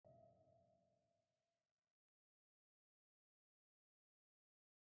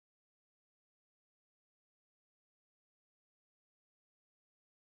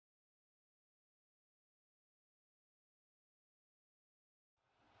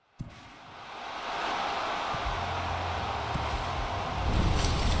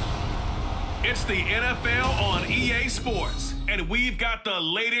It's the NFL on EA Sports, and we've got the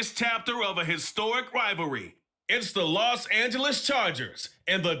latest chapter of a historic rivalry. It's the Los Angeles Chargers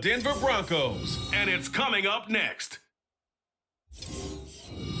and the Denver Broncos, and it's coming up next.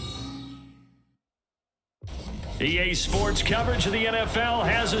 EA Sports coverage of the NFL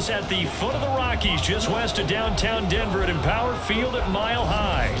has us at the foot of the Rockies, just west of downtown Denver at Empower Field at Mile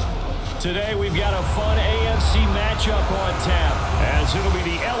High. Today we've got a fun AFC matchup on tap, as it'll be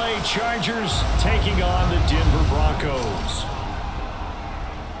the LA Chargers taking on the Denver Broncos.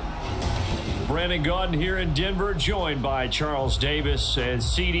 Brandon Gaudin here in Denver, joined by Charles Davis. And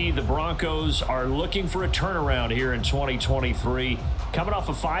CD, the Broncos are looking for a turnaround here in 2023. Coming off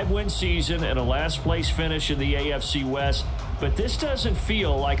a 5-win season and a last-place finish in the AFC West. But this doesn't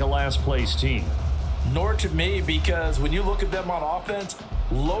feel like a last-place team. Nor to me, because when you look at them on offense,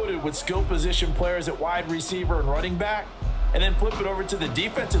 loaded with skill position players at wide receiver and running back, and then flip it over to the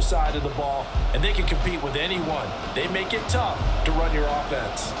defensive side of the ball, and they can compete with anyone. They make it tough to run your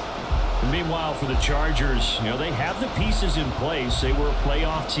offense. Meanwhile, for the Chargers, they have the pieces in place. They were a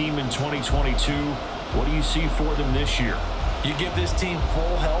playoff team in 2022. What do you see for them this year? You give this team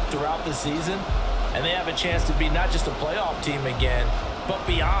full health throughout the season, and they have a chance to be not just a playoff team again, but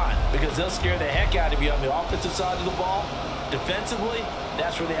beyond, because they'll scare the heck out of you on the offensive side of the ball. Defensively,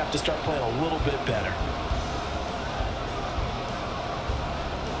 that's where they have to start playing a little bit better.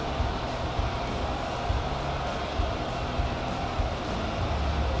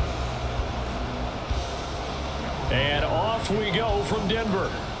 And off we go from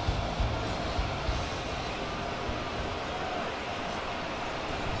Denver.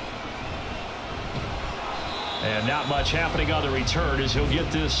 And not much happening on the return as he'll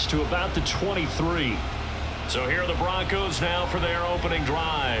get this to about the 23. So here are the Broncos now for their opening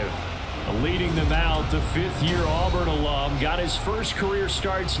drive. Leading them out, the fifth-year Auburn alum got his first career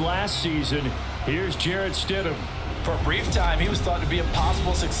starts last season. Here's Jarrett Stidham. For a brief time, he was thought to be a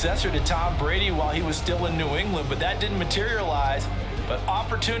possible successor to Tom Brady while he was still in New England, but that didn't materialize. But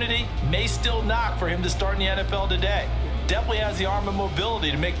opportunity may still knock for him to start in the NFL today. Definitely has the arm and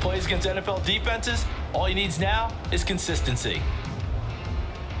mobility to make plays against NFL defenses. All he needs now is consistency.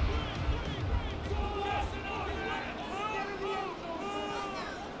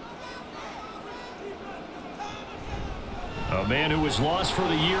 A man who was lost for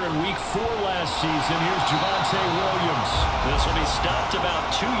the year in Week 4 last season. Here's Javonte Williams. This will be stopped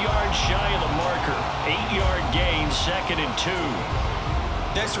about 2 yards shy of the marker. 8-yard gain, 2nd and 2.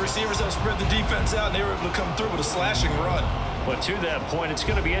 Next, the receivers have spread the defense out, and they were able to come through with a slashing run. But to that point, it's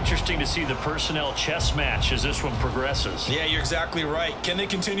going to be interesting to see the personnel chess match as this one progresses. Yeah, you're exactly right. Can they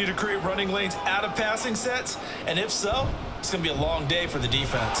continue to create running lanes out of passing sets? And if so, it's going to be a long day for the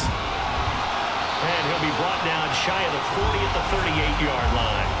defense. And he'll be brought down shy of the 40 at the 38-yard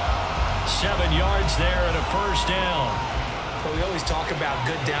line. 7 yards there and a first down. Well, we always talk about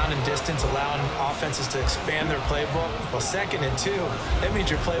good down and distance, allowing offenses to expand their playbook. Well, 2nd and 2, that means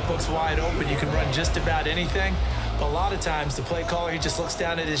your playbook's wide open. You can run just about anything. But a lot of times, the play caller, he just looks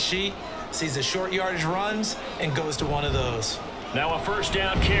down at his sheet, sees the short yardage runs, and goes to one of those. Now a first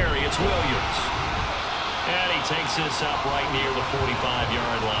down carry. It's Williams. And he takes this up right near the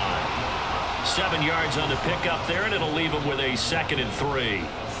 45-yard line. 7 yards on the pickup there, and it'll leave him with a 2nd and 3.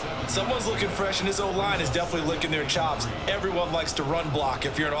 Someone's looking fresh, and his O-line is definitely licking their chops. Everyone likes to run block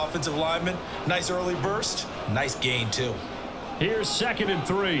if you're an offensive lineman. Nice early burst. Nice gain, too. Here's 2nd and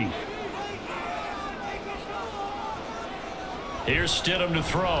 3. Here's Stidham to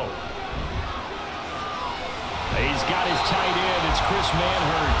throw. He's got his tight end. It's Chris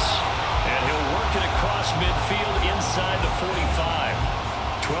Manhertz. And he'll work it across midfield inside the 45.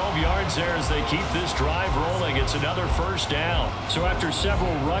 12 yards there as they keep this drive rolling. It's another first down. So after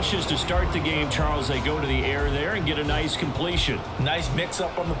several rushes to start the game, Charles, they go to the air there and get a nice completion. Nice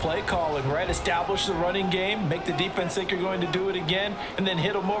mix-up on the play calling, right? Establish the running game, make the defense think you're going to do it again, and then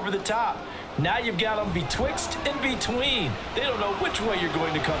hit them over the top. Now you've got them betwixt and between. They don't know which way you're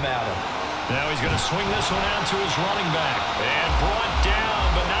going to come at them. Now he's going to swing this one out to his running back. And brought down,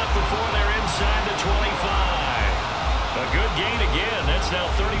 but not before they're inside the 25. A good gain again. That's now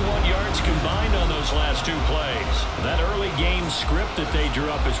 31 yards combined on those last 2 plays. That early game script that they drew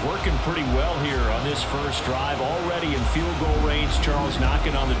up is working pretty well here on this first drive. Already in field goal range, Charles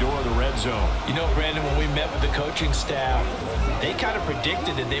knocking on the door of the red zone. You know, Brandon, when we met with the coaching staff, they kind of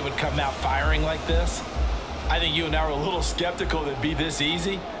predicted that they would come out firing like this. I think you and I were a little skeptical that it'd be this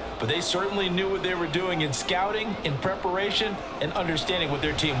easy, but they certainly knew what they were doing in scouting, in preparation, and understanding what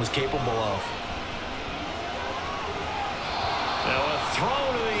their team was capable of. Now a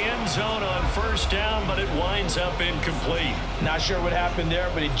throw to the end zone on first down, but it winds up incomplete. Not sure what happened there,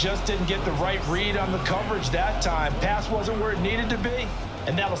 but he just didn't get the right read on the coverage that time. Pass wasn't where it needed to be,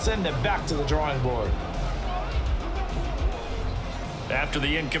 and that'll send them back to the drawing board. After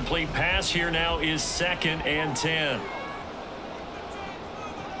the incomplete pass, here now is 2nd and 10.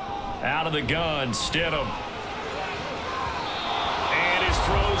 Out of the gun, Stidham. And his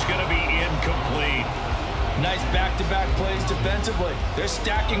throw's going to be incomplete. Nice back-to-back plays defensively. They're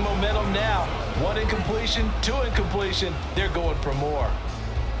stacking momentum now. 1 incompletion, 2 incompletion. They're going for more.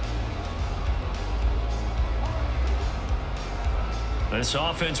 This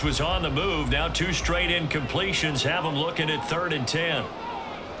offense was on the move. Now 2 straight incompletions have them looking at 3rd and 10.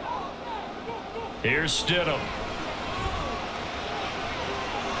 Here's Stidham.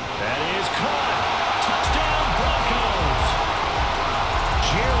 That is caught. Touchdown, Broncos.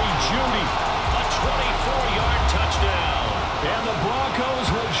 Jerry Jeudy, a 24-yard touchdown. And the Broncos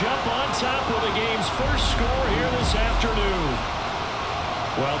will jump on top with the game's first score here this afternoon.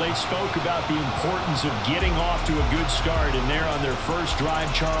 Well, they spoke about the importance of getting off to a good start, and they're on their first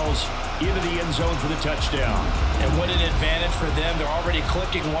drive, Charles, into the end zone for the touchdown. And what an advantage for them. They're already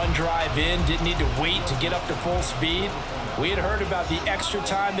clicking 1 drive in, didn't need to wait to get up to full speed. We had heard about the extra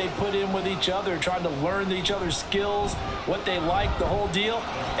time they put in with each other, trying to learn each other's skills, what they like, the whole deal,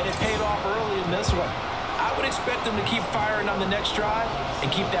 and it paid off early in this one. I would expect them to keep firing on the next drive and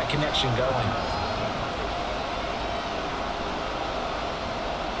keep that connection going.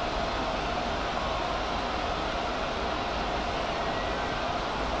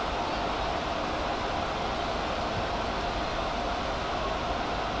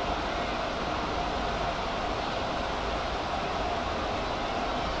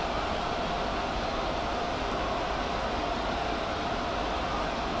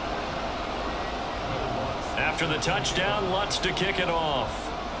 After the touchdown, Lutz to kick it off.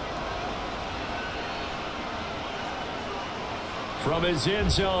 From his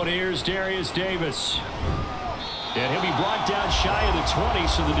end zone, here's Darius Davis. And he'll be brought down shy of the 20,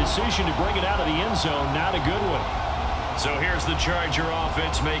 so the decision to bring it out of the end zone, not a good one. So here's the Charger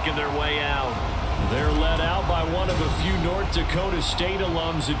offense making their way out. They're led out by one of a few North Dakota State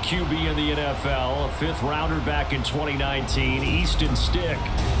alums at QB in the NFL, a 5th rounder back in 2019, Easton Stick.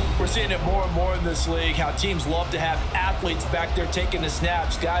 We're seeing it more and more in this league, how teams love to have athletes back there taking the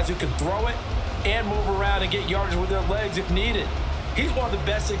snaps, guys who can throw it and move around and get yardage with their legs if needed. He's one of the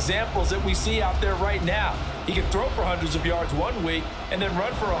best examples that we see out there right now. He can throw for hundreds of yards one week and then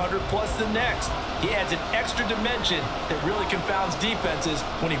run for 100+ the next. He adds an extra dimension that really confounds defenses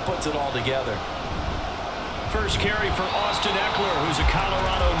when he puts it all together. First carry for Austin Eckler, who's a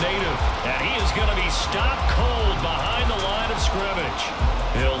Colorado native. And he is going to be stopped cold behind the line of scrimmage.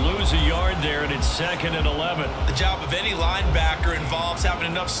 He'll lose a yard there, and it's 2nd and 11. The job of any linebacker involves having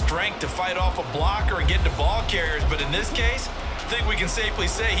enough strength to fight off a blocker and get to ball carriers. But in this case, I think we can safely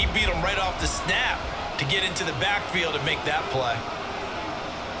say he beat him right off the snap to get into the backfield and make that play.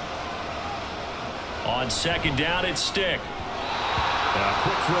 On 2nd down, it's Stick. A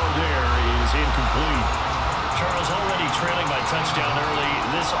quick throw there is incomplete. Charles, already trailing by touchdown early.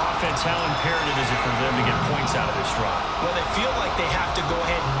 This offense, how imperative is it for them to get points out of this drive? Well, they feel like they have to go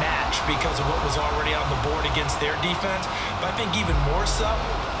ahead and match because of what was already on the board against their defense. But I think even more so,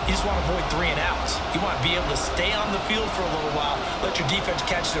 you just want to avoid 3 and outs. You want to be able to stay on the field for a little while, let your defense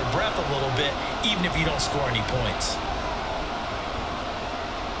catch their breath a little bit, even if you don't score any points.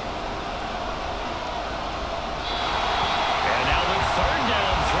 And now the 3rd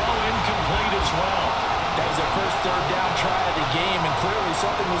down throw incomplete as well. That was their first 3rd down try of the game, and clearly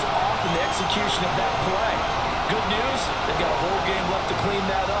something was off in the execution of that play. Good news, they've got a whole game left to clean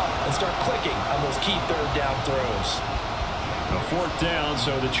that up and start clicking on those key 3rd down throws. A 4th down,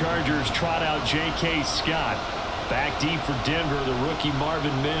 so the Chargers trot out J.K. Scott. Back deep for Denver, the rookie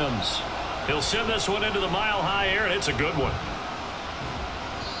Marvin Mims. He'll send this one into the mile-high air, and it's a good one.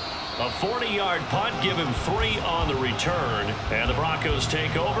 A 40-yard punt, give him 3 on the return, and the Broncos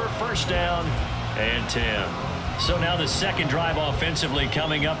take over, 1st down and 10. So now the 2nd drive offensively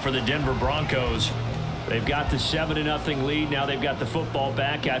coming up for the Denver Broncos. They've got the 7-0 lead. Now they've got the football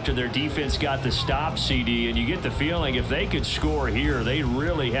back after their defense got the stop, CD. And you get the feeling if they could score here, they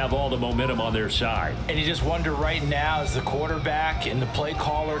really have all the momentum on their side. And you just wonder right now, is the quarterback and the play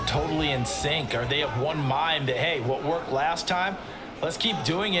caller totally in sync? Are they of one mind that, hey, what worked last time, let's keep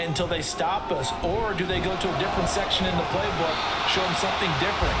doing it until they stop us? Or do they go to a different section in the playbook, show them something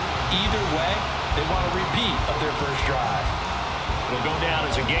different? Either way, they want a repeat of their first drive. It'll go down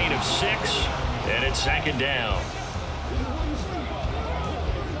as a gain of 6. And it's 2nd down.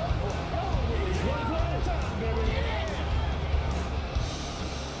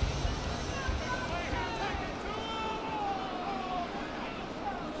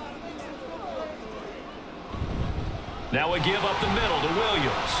 Now a give up the middle to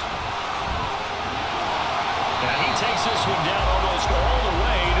Williams. And he takes this one down almost all the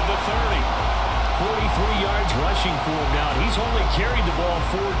way to the 30. 43 yards rushing for him now. He's only carried the ball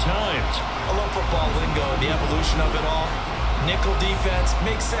 4 times. I love football lingo and the evolution of it all. Nickel defense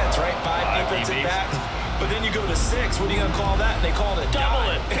makes sense, right? 5 defensive backs. But then you go to 6. What are you going to call that? And they call it a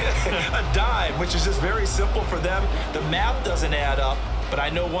dime. A dime, which is just very simple for them. The math doesn't add up. But I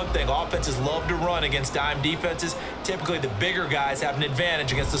know one thing. Offenses love to run against dime defenses. Typically, the bigger guys have an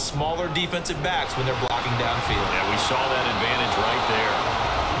advantage against the smaller defensive backs when they're blocking downfield. Yeah, we saw that advantage right there.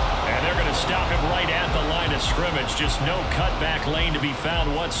 And they're going to stop him right at the line of scrimmage. Just no cutback lane to be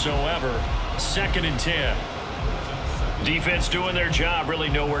found whatsoever. 2nd and 10. Defense doing their job, really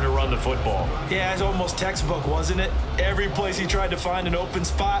nowhere to run the football. Yeah, it's almost textbook, wasn't it? Every place he tried to find an open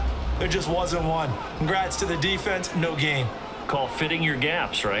spot, there just wasn't one. Congrats to the defense, no gain. Called fitting your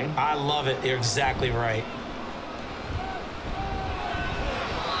gaps, right? I love it. You're exactly right.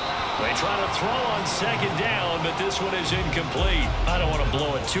 They try to throw on 2nd down, but this one is incomplete. I don't want to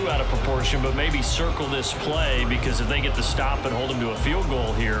blow it too out of proportion, but maybe circle this play, because if they get the stop and hold them to a field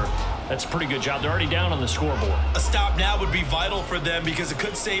goal here, that's a pretty good job. They're already down on the scoreboard. A stop now would be vital for them because it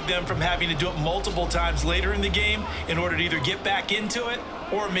could save them from having to do it multiple times later in the game in order to either get back into it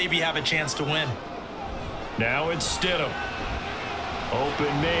or maybe have a chance to win. Now it's Stidham.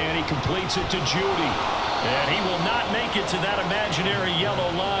 Open man, he completes it to Judy. And he will not make it to that imaginary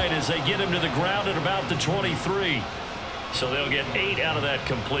yellow line as they get him to the ground at about the 23. So they'll get 8 out of that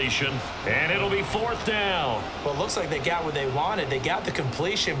completion, and it'll be 4th down. Well, it looks like they got what they wanted. They got the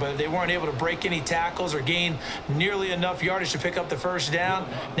completion, but they weren't able to break any tackles or gain nearly enough yardage to pick up the 1st down.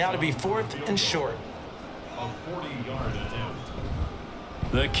 Now to be 4th and short. A 40-yard attempt.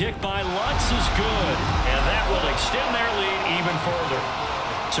 The kick by Lutz is good, and that will extend their lead even further.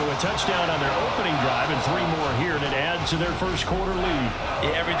 So a touchdown on their opening drive and 3 more here, and it adds to their 1st quarter lead.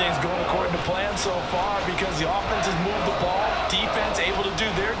 Yeah, everything's going according to plan so far because the offense has moved the ball, defense able to do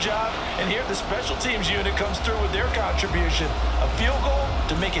their job, and here the special teams unit comes through with their contribution. A field goal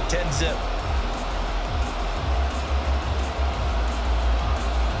to make it 10-zip.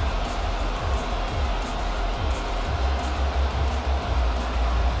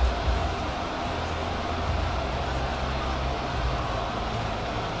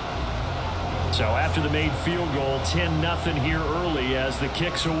 So after the made field goal, 10-0 here early as the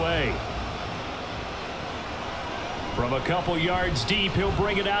kick's away. From a couple yards deep, he'll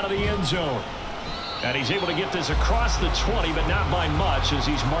bring it out of the end zone. And he's able to get this across the 20, but not by much as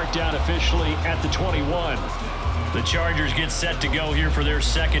he's marked down officially at the 21. The Chargers get set to go here for their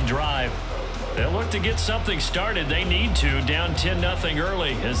 2nd drive. They'll look to get something started. They need to, down 10-0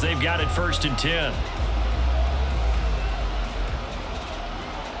 early as they've got it 1st and 10.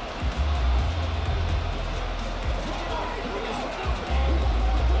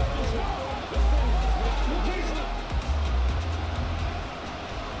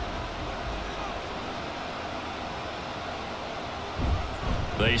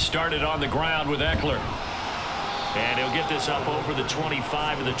 They started on the ground with Eckler. And he'll get this up over the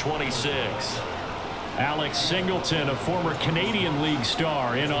 25 to the 26. Alex Singleton, a former Canadian League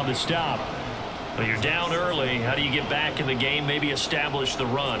star, in on the stop. But you're down early. How do you get back in the game, maybe establish the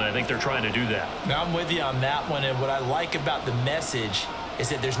run? I think they're trying to do that. Now, I'm with you on that one, and what I like about the message is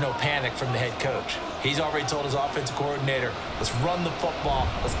that there's no panic from the head coach. He's already told his offensive coordinator, let's run the football,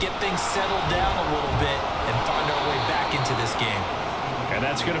 let's get things settled down a little bit and find our way back into this game. And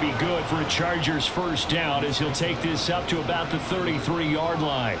that's going to be good for a Chargers 1st down as he'll take this up to about the 33-yard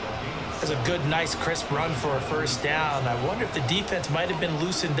line. That's a good, nice, crisp run for a 1st down. I wonder if the defense might have been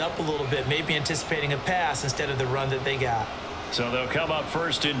loosened up a little bit, maybe anticipating a pass instead of the run that they got. So they'll come up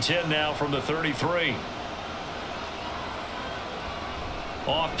 1st and 10 now from the 33.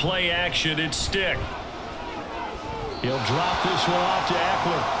 Off play action, it's Stick. He'll drop this one off to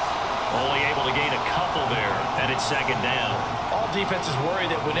Eckler. Only able to gain a couple there, and it's 2nd down. All defenses worry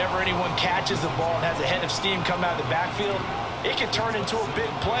that whenever anyone catches the ball and has a head of steam come out of the backfield, it can turn into a big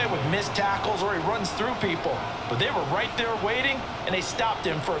play with missed tackles or he runs through people. But they were right there waiting, and they stopped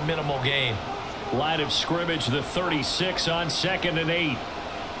him for a minimal gain. Line of scrimmage, the 36 on 2nd and 8.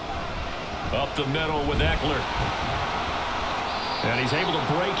 Up the middle with Eckler. And he's able to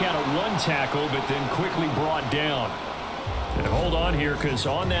break out of 1 tackle, but then quickly brought down. And hold on here, because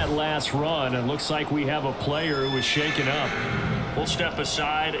on that last run, it looks like we have a player who was shaken up. We'll step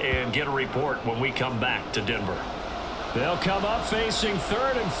aside and get a report when we come back to Denver. They'll come up facing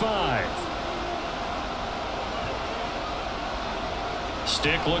 3rd and 5.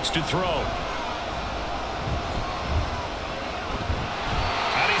 Stick looks to throw.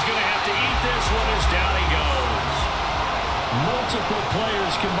 And he's going to have to eat this one as down he goes. Multiple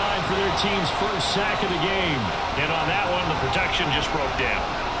players combined for their team's first sack of the game. And on that one, the protection just broke down.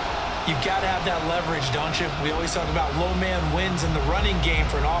 You've got to have that leverage, don't you? We always talk about low man wins in the running game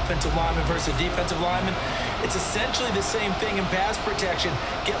for an offensive lineman versus a defensive lineman. It's essentially the same thing in pass protection.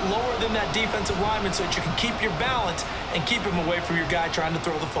 Get lower than that defensive lineman so that you can keep your balance and keep him away from your guy trying to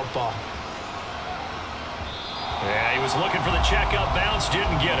throw the football. Yeah, he was looking for the check-up bounce,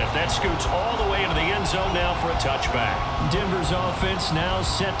 didn't get it. That scoots all the way into the end zone now for a touchback. Denver's offense now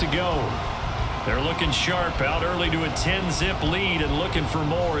set to go. They're looking sharp, out early to a 10-zip lead and looking for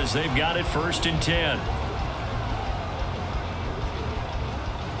more as they've got it 1st and 10.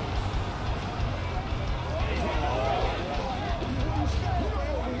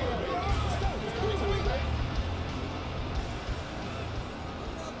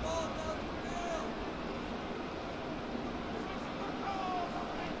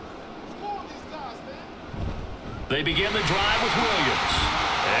 They begin the drive with Williams.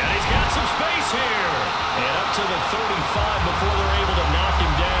 And he's got some space here. And up to the 35 before they're able to knock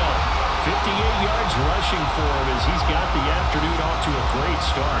him down. 58 yards rushing for him as he's got the afternoon off to a great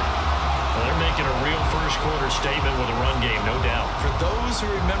start. Well, they're making a real first-quarter statement with a run game, no doubt. For those who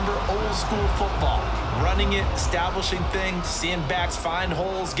remember old-school football, running it, establishing things, seeing backs find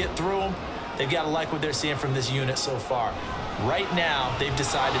holes, get through them, they've got to like what they're seeing from this unit so far. Right now, they've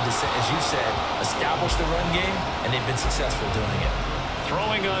decided to, as you said, establish the run game, and they've been successful doing it.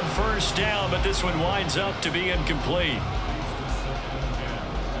 Throwing on 1st down, but this one winds up to be incomplete.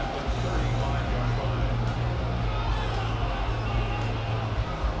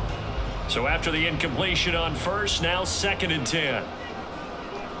 So after the incompletion on 1st, now 2nd and 10.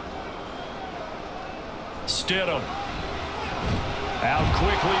 Stidham. Out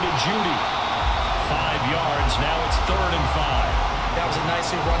quickly to Judy. 5 yards. Now it's 3rd and 5. That was a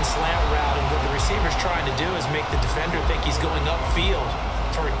nicely run slant route, and what the receiver's trying to do is make the defender think he's going upfield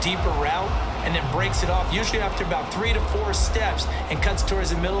for a deeper route, and then breaks it off, usually after about 3 to 4 steps, and cuts towards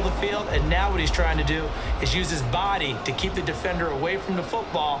the middle of the field. And now what he's trying to do is use his body to keep the defender away from the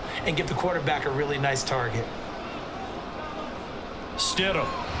football and give the quarterback a really nice target. Stidham.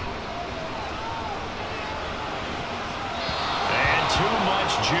 Too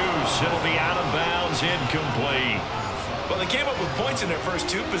much juice. It'll be out of bounds, incomplete. Well, they came up with points in their first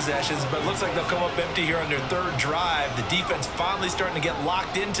 2 possessions, but it looks like they'll come up empty here on their 3rd drive. The defense finally starting to get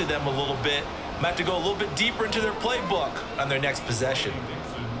locked into them a little bit. Might have to go a little bit deeper into their playbook on their next possession.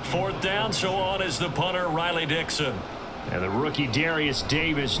 4th down, so on is the punter, Riley Dixon. And the rookie Darius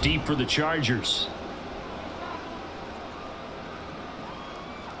Davis deep for the Chargers.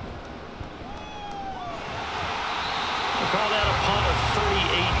 Call that a punt of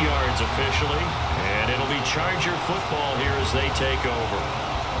 38 yards officially. And it'll be Charger football here as they take over.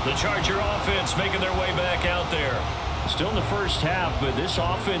 The Charger offense making their way back out there. Still in the first half, but this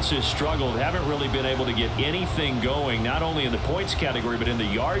offense has struggled. Haven't really been able to get anything going, not only in the points category, but in the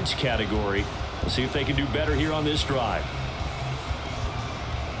yards category. We'll see if they can do better here on this drive.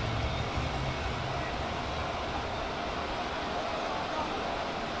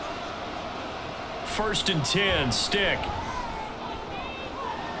 First and 10, Stick.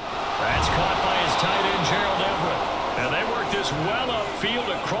 That's caught by his tight end, Gerald Everett. And they work this well upfield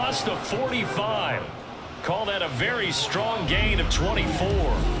across the 45. Call that a very strong gain of 24.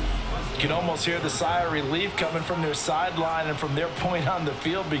 You can almost hear the sigh of relief coming from their sideline and from their point on the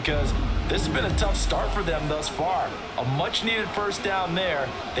field, because this has been a tough start for them thus far. A much-needed 1st down there.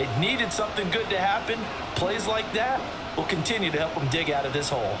 They needed something good to happen. Plays like that will continue to help them dig out of this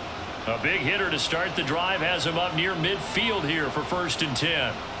hole. A big hitter to start the drive has him up near midfield here for 1st and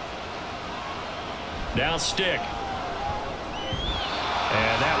 10. Now Stick.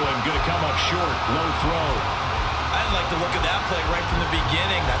 And that one going to come up short. Low throw. I didn't like the look of that play right from the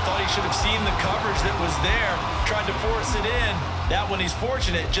beginning. I thought he should have seen the coverage that was there. Tried to force it in. That one, he's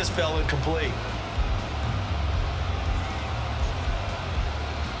fortunate, just fell incomplete.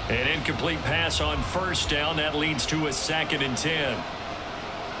 An incomplete pass on 1st down. That leads to a 2nd and 10.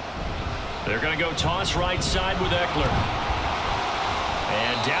 They're going to go toss right side with Eckler.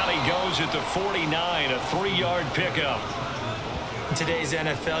 And down he goes at the 49, a 3-yard pickup. In today's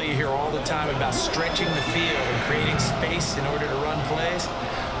NFL, you hear all the time about stretching the field and creating space in order to run plays.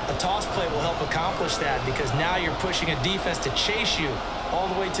 A toss play will help accomplish that, because now you're pushing a defense to chase you all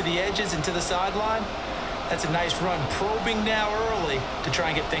the way to the edges and to the sideline. That's a nice run, probing now early to try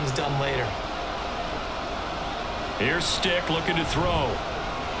and get things done later. Here's Stick looking to throw.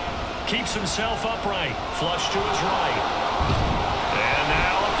 Keeps himself upright. Flush to his right. And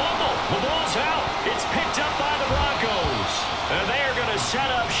now a fumble. The ball's out. It's picked up by the Broncos. And they are going to set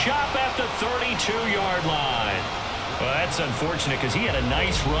up shop at the 32-yard line. Well, that's unfortunate because he had a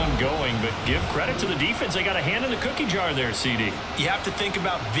nice run going, but give credit to the defense. They got a hand in the cookie jar there, CD. You have to think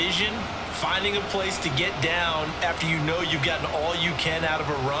about vision, finding a place to get down after you know you've gotten all you can out of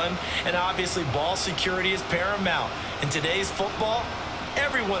a run, and obviously ball security is paramount. In today's football,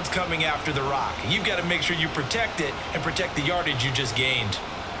 everyone's coming after the rock. You've got to make sure you protect it and protect the yardage you just gained.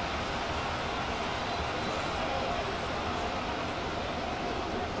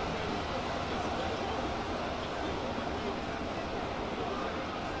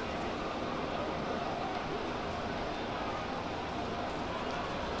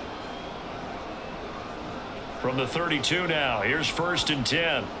 From the 32 now, here's 1st and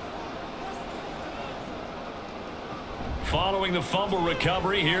 10. Following the fumble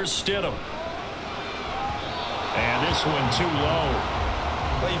recovery, here's Stidham. And this one too low.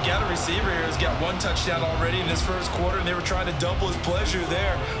 Well, you've got a receiver here who's got 1 touchdown already in this first quarter, and they were trying to double his pleasure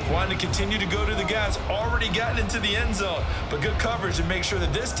there, wanting to continue to go to the guys already gotten into the end zone. But good coverage to make sure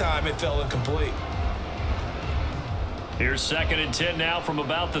that this time it fell incomplete. Here's 2nd and 10 now from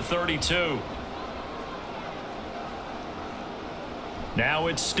about the 32. Now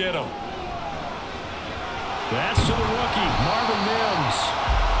it's Stidham. That's to the rookie, Marvin Mims.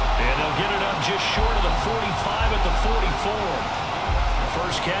 And they'll get it up just short of the 45 at the 44.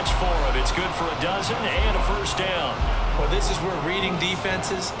 First catch for him. It's good for a dozen and a 1st down. Well, this is where reading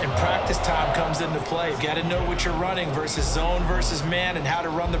defenses and practice time comes into play. You've got to know what you're running versus zone versus man and how to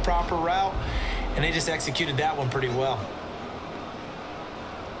run the proper route. And they just executed that one pretty well.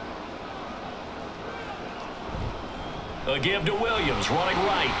 A give to Williams, running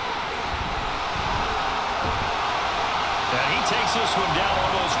right. And he takes this one down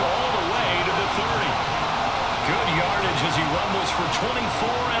almost all the way to the 30. Good yardage as he rumbles for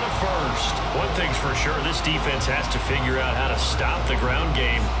 24 and a 1st. One thing's for sure, this defense has to figure out how to stop the ground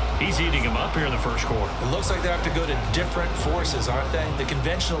game. He's eating them up here in the first quarter. It looks like they have to go to different forces, aren't they? The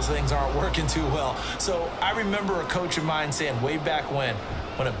conventional things aren't working too well. So I remember a coach of mine saying way back when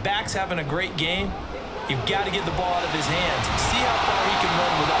a back's having a great game, you've got to get the ball out of his hands and see how far he can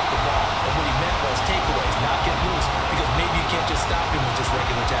run without the ball. And what he meant was takeaways, not get loose, because maybe you can't just stop him with just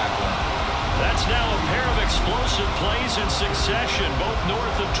regular tackling. That's now a pair of explosive plays in succession, both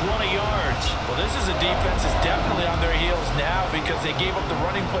north of 20 yards. Well, this is a defense that's definitely on their heels now because they gave up the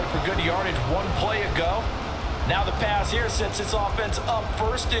running play for good yardage 1 play ago. Now the pass here sets this offense up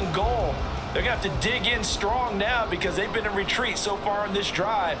 1st and goal. They're going to have to dig in strong now because they've been in retreat so far in this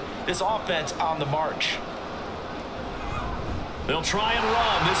drive. This offense on the march. They'll try and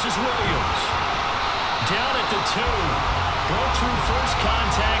run. This is Williams. Down at the 2. Broke through first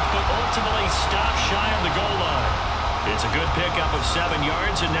contact, but ultimately stopped shy of the goal line. It's a good pickup of 7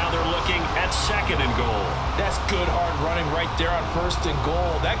 yards, and now they're looking at 2nd and goal. That's good hard running right there on 1st and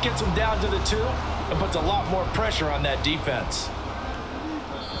goal. That gets them down to the 2 and puts a lot more pressure on that defense.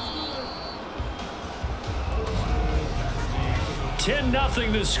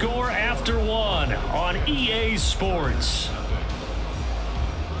 10-0 the score after 1 on EA Sports.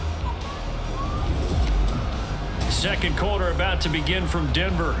 Second quarter about to begin from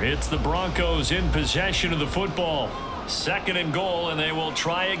Denver. It's the Broncos in possession of the football. 2nd and goal, and they will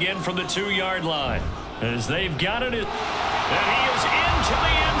try again from the 2-yard line. As they've got it, and he is into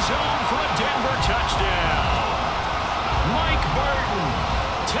the end zone for a Denver touchdown. Mike Burton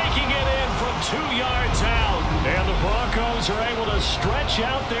taking it in from 2 yards out. And the Broncos are able to stretch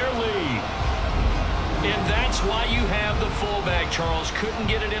out their lead. And that's why you have the fullback, Charles. Couldn't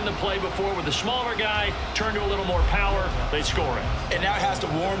get it in the play before with the smaller guy. Turned to a little more power. They score it. And that has to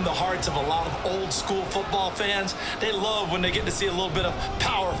warm the hearts of a lot of old school football fans. They love when they get to see a little bit of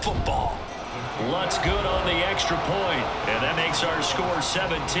power football. Lutz good on the extra point. And that makes our score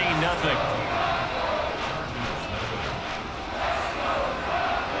 17-0.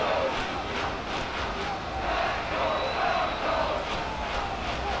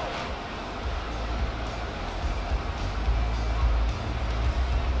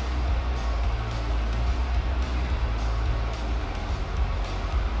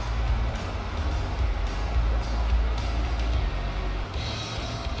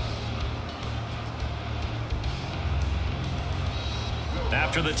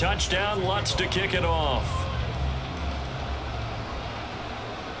 After the touchdown, Lutz to kick it off.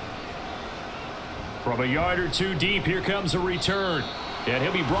 From a yard or 2 deep, here comes a return. And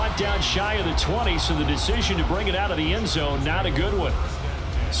he'll be brought down shy of the 20, so the decision to bring it out of the end zone, not a good one.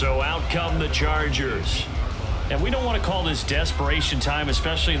 So out come the Chargers. And we don't want to call this desperation time,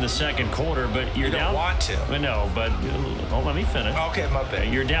 especially in the second quarter, but you're down. You don't want to. No, but let me finish. Okay, my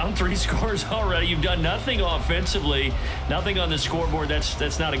bad. You're down 3 scores already. You've done nothing offensively, nothing on the scoreboard.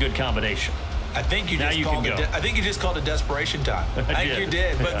 That's not a good combination. I think you just called it desperation time. I think you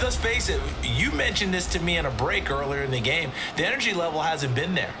did. But let's face it, you mentioned this to me in a break earlier in the game. The energy level hasn't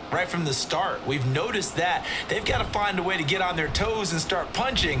been there right from the start. We've noticed that. They've got to find a way to get on their toes and start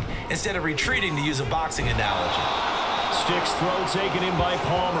punching instead of retreating, to use a boxing analogy. Sticks throw taken in by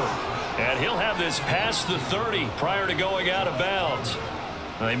Palmer. And he'll have this past the 30 prior to going out of bounds.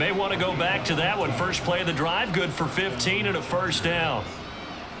 They may want to go back to that one. First play of the drive, good for 15 and a first down.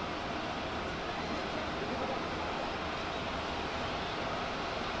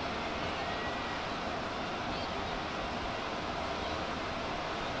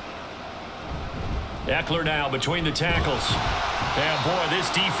 Eckler now between the tackles. And boy, this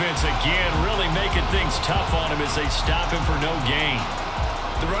defense again really making things tough on him as they stop him for no gain.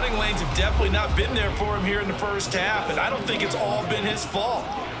 The running lanes have definitely not been there for him here in the first half, and I don't think it's all been his fault.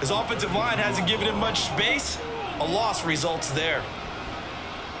 His offensive line hasn't given him much space. A loss results there.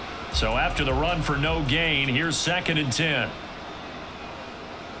 So after the run for no gain, here's 2nd and 10.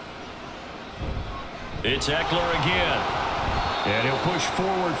 It's Eckler again. And he'll push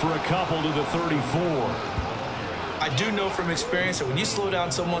forward for a couple to the 34. I do know from experience that when you slow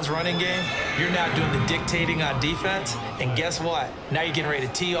down someone's running game, you're not doing the dictating on defense. And guess what? Now you're getting ready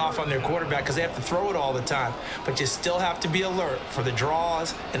to tee off on their quarterback because they have to throw it all the time. But you still have to be alert for the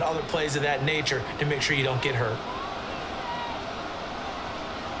draws and other plays of that nature to make sure you don't get hurt.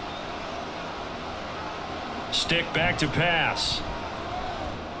 Stick back to pass.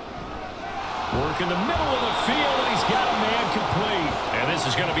 Work in the middle of the field, and he's got a man complete. And this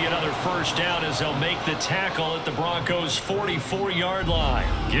is going to be another first down as they'll make the tackle at the Broncos' 44-yard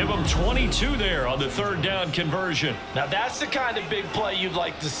line. Give them 22 there on the 3rd down conversion. Now that's the kind of big play you'd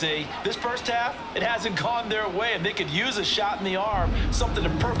like to see. This first half, it hasn't gone their way, and they could use a shot in the arm, something to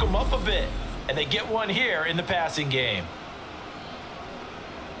perk them up a bit. And they get one here in the passing game.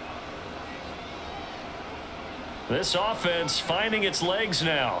 This offense finding its legs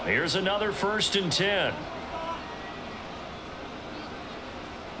now. Here's another 1st and 10.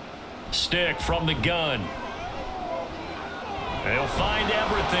 Stick from the gun. They'll find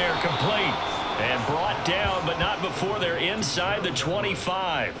Everett there, complete. And brought down, but not before they're inside the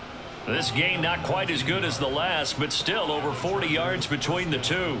 25. This game not quite as good as the last, but still over 40 yards between the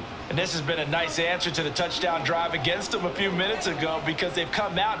two. And this has been a nice answer to the touchdown drive against them a few minutes ago because they've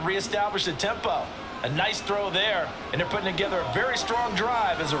come out and reestablished the tempo. A nice throw there, and they're putting together a very strong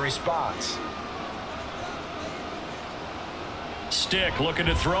drive as a response. Stick looking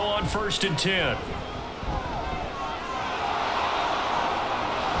to throw on 1st and 10.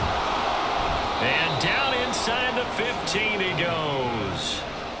 And down inside the 15 he goes.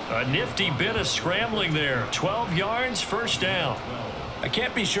 A nifty bit of scrambling there. 12 yards, first down. I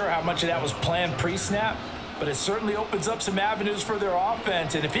can't be sure how much of that was planned pre-snap, but it certainly opens up some avenues for their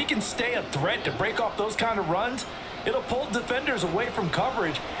offense. And if he can stay a threat to break off those kind of runs, it'll pull defenders away from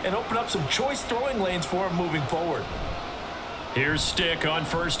coverage and open up some choice throwing lanes for him moving forward. Here's Stick on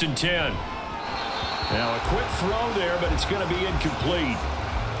 1st and 10. Now a quick throw there, but it's going to be incomplete.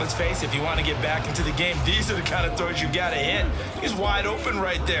 Let's face it, if you want to get back into the game, these are the kind of throws you got to hit. He's wide open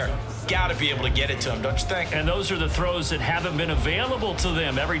right there. Got to be able to get it to him, don't you think? And those are the throws that haven't been available to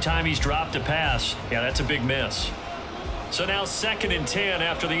them every time he's dropped a pass. Yeah, that's a big miss. So now 2nd and 10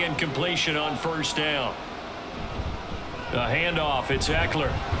 after the incompletion on 1st down. The handoff, it's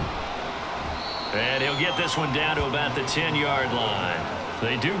Eckler. And he'll get this one down to about the 10-yard line.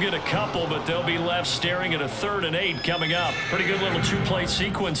 They do get a couple, but they'll be left staring at a 3rd and 8 coming up. Pretty good little two-play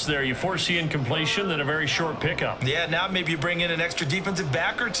sequence there. You force the incompletion, then a very short pickup. Yeah, now maybe you bring in an extra defensive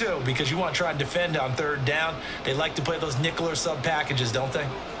back or two because you want to try and defend on 3rd down. They like to play those nickel or sub packages, don't they?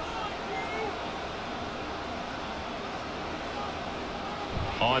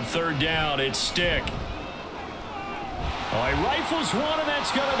 On 3rd down, it's Stick. Oh, he rifles one, and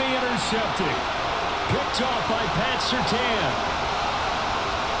that's going to be intercepted. Picked off by Pat Surtain.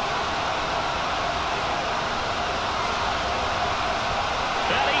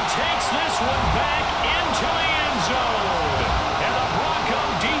 Takes this one back into the end zone. And the Bronco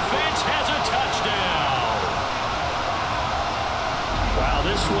defense has a touchdown. Wow,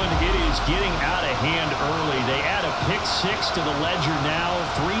 this one, it is getting out of hand early. They add a pick 6 to the ledger now.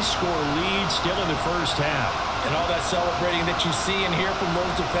 3-score lead still in the first half. And all that celebrating that you see and hear from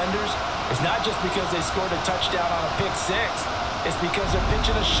those defenders is not just because they scored a touchdown on a pick 6. It's because they're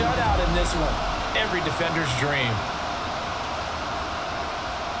pitching a shutout in this one. Every defender's dream.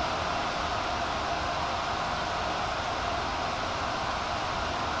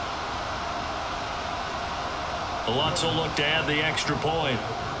 Lutz will look to add the extra point.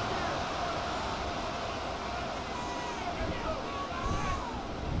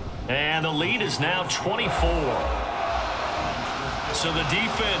 And the lead is now 24. So the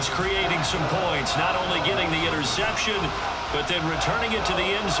defense creating some points, not only getting the interception, but then returning it to the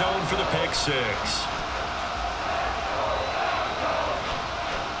end zone for the pick six.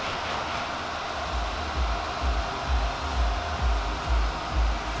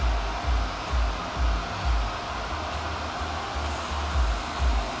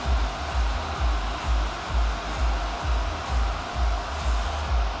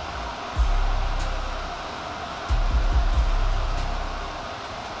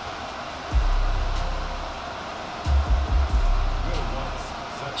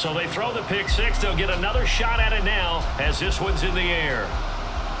 So they throw the pick six. They'll get another shot at it now as this one's in the air.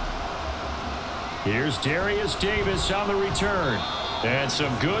 Here's Darius Davis on the return. And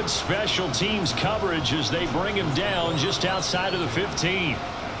some good special teams coverage as they bring him down just outside of the 15.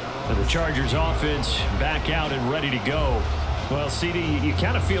 And the Chargers offense back out and ready to go. Well, CD, you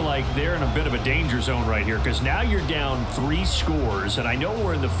kind of feel like they're in a bit of a danger zone right here because now you're down 3 scores. And I know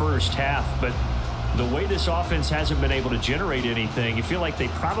we're in the first half, but the way this offense hasn't been able to generate anything, you feel like they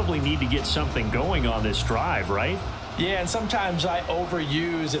probably need to get something going on this drive, right? Yeah, and sometimes I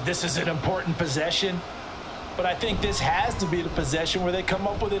overuse that this is an important possession. But I think this has to be the possession where they come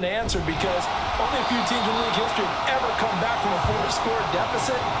up with an answer because only a few teams in league history have ever come back from a 4-score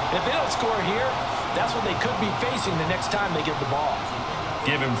deficit. If they don't score here, that's what they could be facing the next time they get the ball.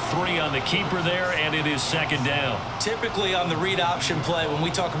 Give him 3 on the keeper there, and it is second down. Typically on the read option play, when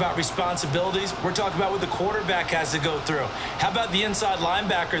we talk about responsibilities, we're talking about what the quarterback has to go through. How about the inside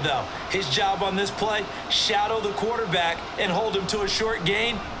linebacker, though? His job on this play, shadow the quarterback and hold him to a short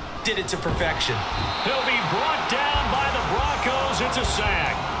gain. Did it to perfection. He'll be brought down by the Broncos. It's a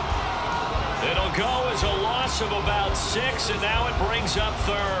sack. It'll go as a loss of about 6, and now it brings up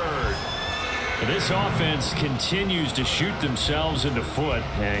third. This offense continues to shoot themselves in the foot.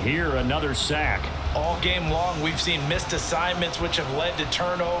 And here, another sack. All game long, we've seen missed assignments, which have led to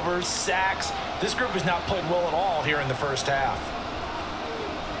turnovers, sacks. This group has not played well at all here in the first half.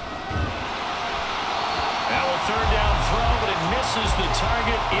 Now a third down throw, but it misses the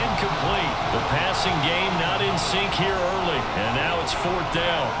target, incomplete. The passing game not in sync here early. And now it's fourth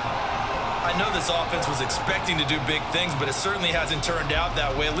down. I know this offense was expecting to do big things, but it certainly hasn't turned out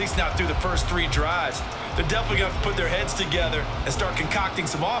that way, at least not through the first 3 drives. They're definitely going to have to put their heads together and start concocting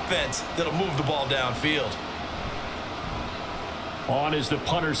some offense that'll move the ball downfield. On is the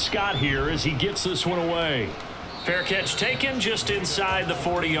punter Scott here as he gets this one away. Fair catch taken just inside the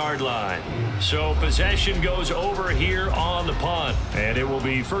 40-yard line. So possession goes over here on the punt. And it will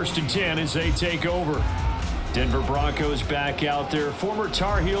be 1st and 10 as they take over. Denver Broncos back out there. Former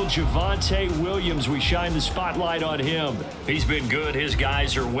Tar Heel Javonte Williams, we shine the spotlight on him. He's been good. His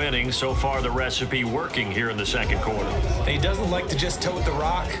guys are winning. So far, the recipe working here in the second quarter. He doesn't like to just tote the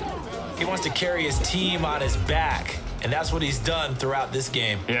rock. He wants to carry his team on his back, and that's what he's done throughout this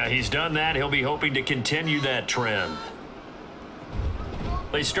game. Yeah, he's done that. He'll be hoping to continue that trend.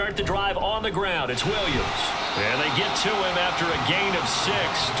 They start the drive on the ground. It's Williams. And they get to him after a gain of 6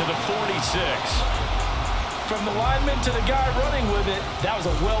 to the 46. From the lineman to the guy running with it, that was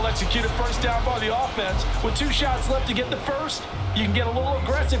a well-executed first down by the offense. With 2 shots left to get the first, you can get a little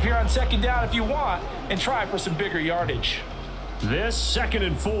aggressive here on second down if you want and try for some bigger yardage. This 2nd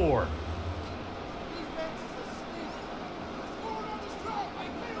and 4.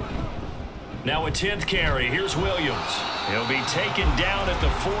 Now a 10th carry. Here's Williams. He'll be taken down at the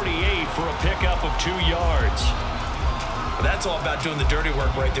 48 for a pickup of 2 yards. That's all about doing the dirty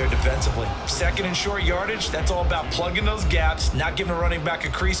work right there defensively. 2nd and short yardage, that's all about plugging those gaps, not giving a running back a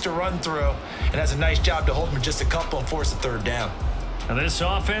crease to run through, and that's a nice job to hold him just a couple and force a 3rd down. And this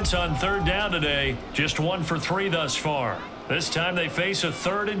offense on 3rd down today, just 1 for 3 thus far. This time they face a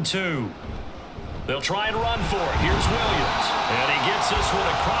 3rd and 2. They'll try and run for it. Here's Williams. And he gets this one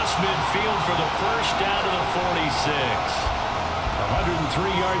across midfield for the first down to the 46. 103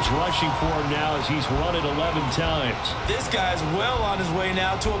 yards rushing for him now as he's run it 11 times. This guy's well on his way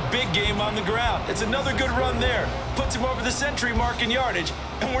now to a big game on the ground. It's another good run there. Puts him over the century mark in yardage,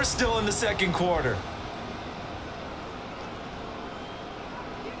 and we're still in the second quarter.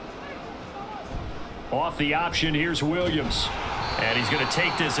 Off the option, here's Williams. And he's going to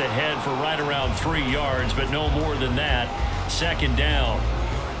take this ahead for right around 3 yards, but no more than that. 2nd down.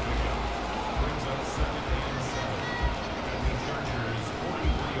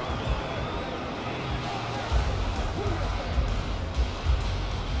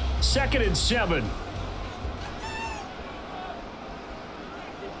 Second and 7.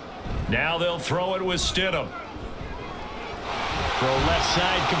 Now they'll throw it with Stidham. Throw left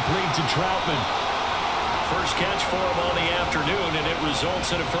side complete to Troutman. first catch for him on the afternoon, and it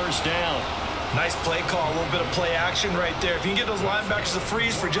results in a first down. Nice play call, a little bit of play action right there. If you can get those linebackers to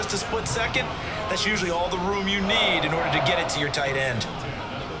freeze for just a split second, that's usually all the room you need in order to get it to your tight end.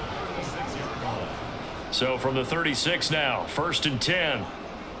 So from the 36 now, 1st and 10.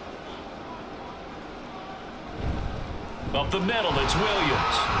 Up the middle, it's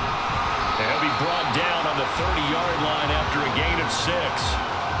Williams. And he'll be brought down on the 30-yard line after a gain of 6.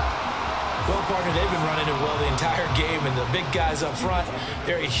 Well, partner, they've been running it well the entire game, and the big guys up front,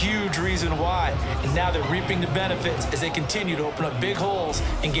 they're a huge reason why. And now they're reaping the benefits as they continue to open up big holes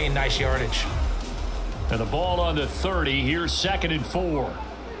and gain nice yardage. And the ball on the 30. Here's 2nd and 4.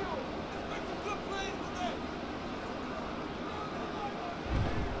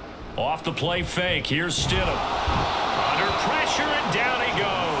 Off the play fake. Here's Stidham. Under pressure, and down he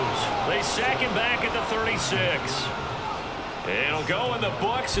goes. They sack him back at the 36. It'll go in the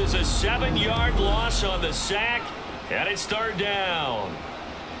books as a 7-yard loss on the sack, and it's 3rd down.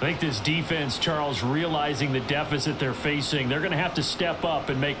 I think this defense, Charles, realizing the deficit they're facing, they're going to have to step up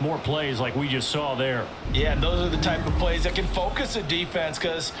and make more plays like we just saw there. Yeah, and those are the type of plays that can focus a defense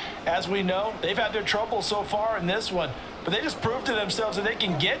because, as we know, they've had their trouble so far in this one. But they just proved to themselves that they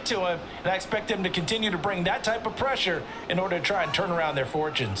can get to him, and I expect them to continue to bring that type of pressure in order to try and turn around their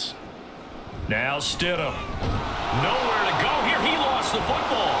fortunes. Now Stidham. Nowhere to go here. He lost the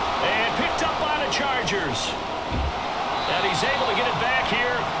football and picked up by the Chargers. And he's able to get it back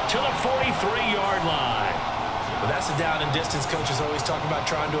here to the 43-yard line. Well, that's the down and distance coaches always talk about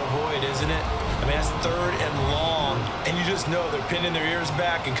trying to avoid, isn't it? I mean, that's 3rd and long, and you just know they're pinning their ears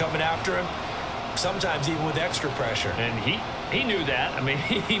back and coming after him, sometimes even with extra pressure. And he knew that. I mean,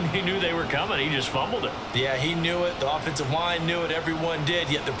 he knew they were coming. He just fumbled it. Yeah, he knew it. The offensive line knew it. Everyone did,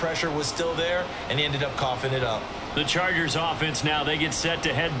 yet the pressure was still there, and he ended up coughing it up. The Chargers offense now, they get set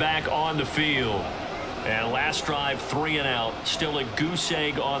to head back on the field. And last drive, 3 and out. Still a goose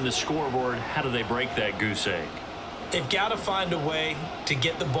egg on the scoreboard. How do they break that goose egg? They've got to find a way to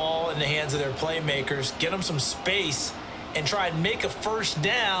get the ball in the hands of their playmakers, get them some space, and try and make a first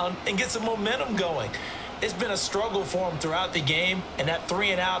down and get some momentum going. It's been a struggle for them throughout the game, and that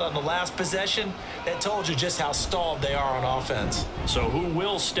 3 and out on the last possession, that told you just how stalled they are on offense. So who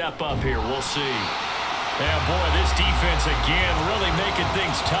will step up here? We'll see. Yeah, boy, this defense again really making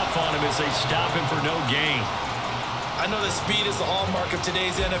things tough on him as they stop him for no gain. I know that speed is the hallmark of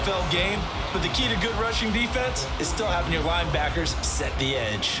today's NFL game, but the key to good rushing defense is still having your linebackers set the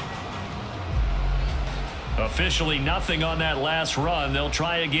edge. Officially nothing on that last run. They'll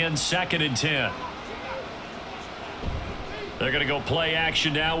try again, 2nd and 10. They're going to go play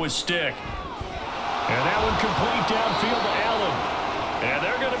action now with Stick. And that one complete downfield to Allen. And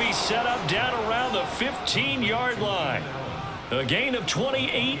they're going to be set up down around the 15-yard line. A gain of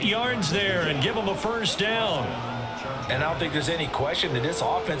 28 yards there and give them a first down. And I don't think there's any question that this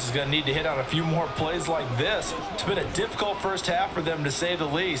offense is going to need to hit on a few more plays like this. It's been a difficult first half for them, to say the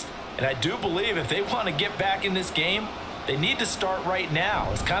least. And I do believe if they want to get back in this game, they need to start right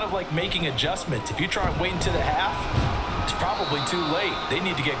now. It's kind of like making adjustments. If you try and wait until the half, it's probably too late. They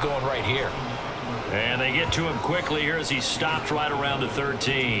need to get going right here. And they get to him quickly here as he stopped right around the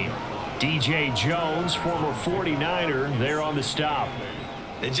 13. DJ Jones, former 49er, there on the stop.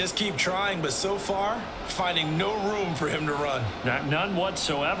 They just keep trying, but so far, finding no room for him to run. None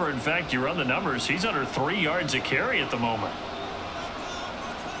whatsoever. In fact, you run the numbers, he's under 3 yards a carry at the moment.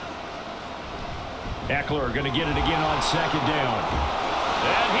 Eckler going to get it again on 2nd down.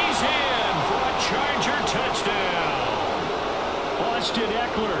 And he's in for a Charger touchdown. Austin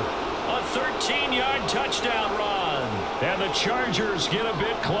Eckler, a 13-yard touchdown run. And the Chargers get a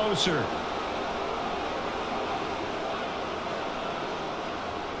bit closer.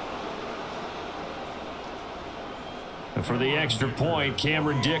 And for the extra point,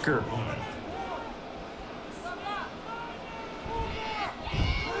 Cameron Dicker.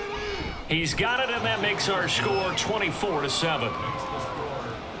 He's got it, and that makes our score 24-7.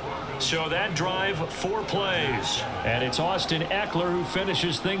 So that drive, 4 plays. And it's Austin Eckler who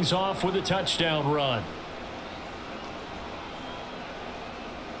finishes things off with a touchdown run.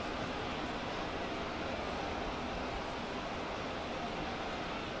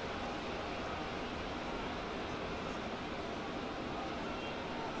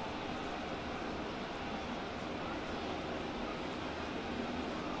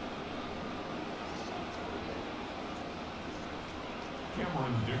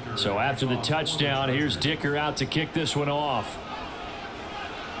 So after the touchdown, here's Dicker out to kick this one off.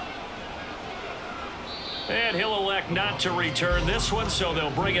 And he'll elect not to return this one, so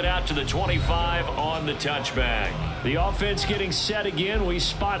they'll bring it out to the 25 on the touchback. The offense getting set again. We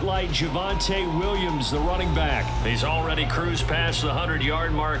spotlight Javonte Williams, the running back. He's already cruised past the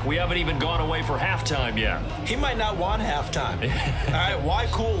 100-yard mark. We haven't even gone away for halftime yet. He might not want halftime. All right, why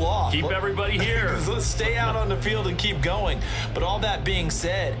cool off? Keep everybody here. Let's stay out on the field and keep going. But all that being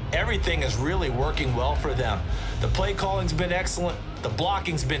said, everything is really working well for them. The play calling's been excellent. The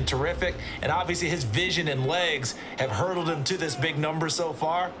blocking's been terrific. And obviously his vision and legs have hurdled him to this big number so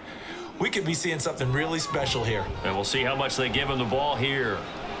far. We could be seeing something really special here. And we'll see how much they give him the ball here.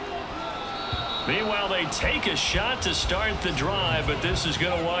 Meanwhile, they take a shot to start the drive, but this is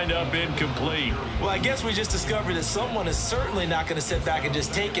going to wind up incomplete. Well, I guess we just discovered that someone is certainly not going to sit back and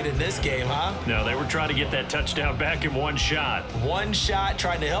just take it in this game, huh? No, they were trying to get that touchdown back in one shot. One shot,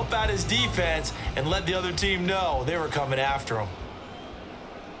 trying to help out his defense and let the other team know they were coming after him.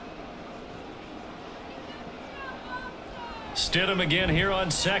 Stidham again here on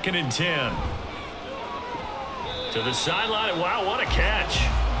 2nd and 10. To the sideline. Wow, what a catch.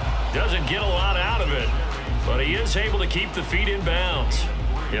 Doesn't get a lot out of it, but he is able to keep the feet in bounds.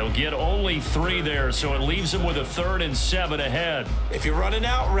 He'll get only 3 there, so it leaves him with a 3rd and 7 ahead. If you run an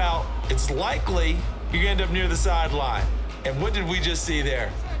out route, it's likely you're going to end up near the sideline. And what did we just see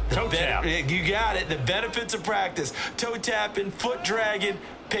there? Toe tap. You got it. The benefits of practice. Toe tapping, foot dragging,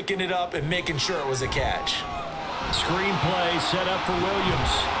 picking it up, and making sure it was a catch. Screen play set up for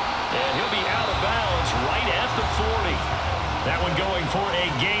Williams. And he'll be out of bounds right at the 40. That one going for a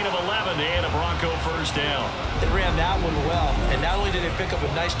gain of 11 and a Bronco first down. They ran that one well. And not only did they pick up a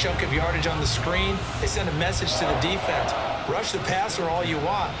nice chunk of yardage on the screen, they sent a message to the defense. Rush the passer all you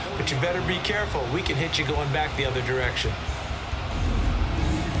want, but you better be careful. We can hit you going back the other direction.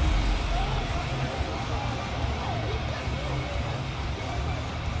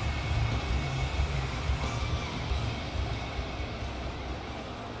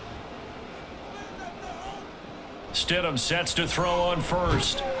 Stidham sets to throw on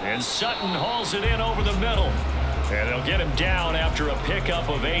first. And Sutton hauls it in over the middle. And they'll get him down after a pickup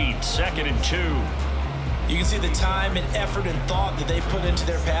of 8, 2nd and 2. You can see the time and effort and thought that they put into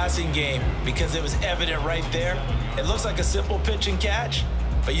their passing game because it was evident right there. It looks like a simple pitch and catch,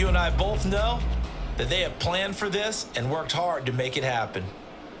 but you and I both know that they have planned for this and worked hard to make it happen.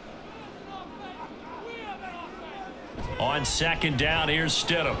 On 2nd down, here's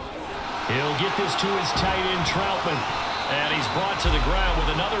Stidham. He'll get this to his tight end, Troutman. And he's brought to the ground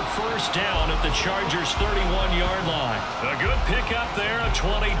with another first down at the Chargers' 31-yard line. A good pickup there, a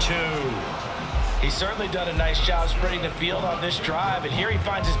 22. He's certainly done a nice job spreading the field on this drive, and here he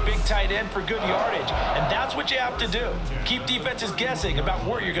finds his big tight end for good yardage. And that's what you have to do. Keep defenses guessing about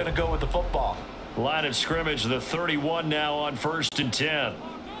where you're going to go with the football. Line of scrimmage, the 31 now on 1st and 10.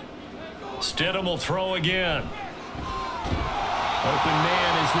 Stidham will throw again. Open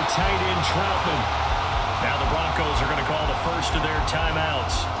man is the tight end, Troutman. Now the Broncos are going to call the first of their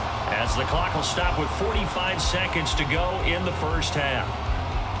timeouts as the clock will stop with 45 seconds to go in the first half.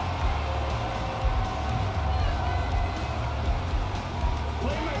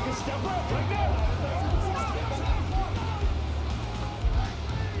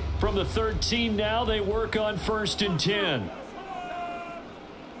 From the 13 now, they work on 1st and 10.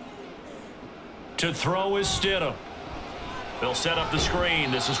 To throw is Stidham. They'll set up the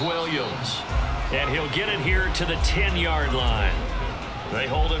screen. This is Williams. And he'll get it here to the 10-yard line. They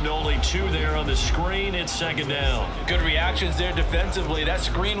hold him to only 2 there on the screen. It's 2nd down. Good reactions there defensively. That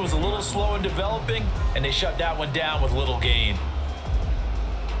screen was a little slow in developing, and they shut that one down with little gain.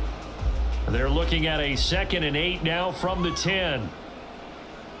 They're looking at a 2nd and 8 now from the 10.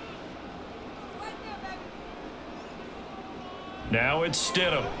 Now it's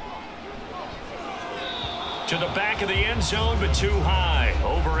Stidham. To the back of the end zone, but too high.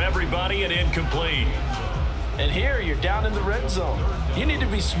 Over everybody and incomplete. And here you're down in the red zone. You need to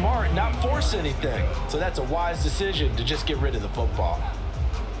be smart, not force anything. So that's a wise decision to just get rid of the football.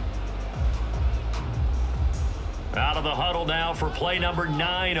 Out of the huddle now for play number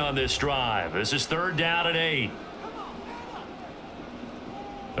 9 on this drive. This is 3rd down and 8.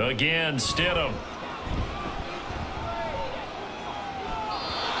 Again, Stidham.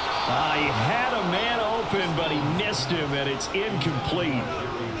 He had a man open, but he missed him, and it's incomplete.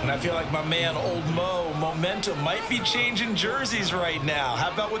 And I feel like my man, Old Mo, momentum might be changing jerseys right now.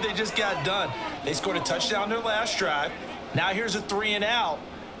 How about what they just got done? They scored a touchdown their last drive. Now here's a 3 and out.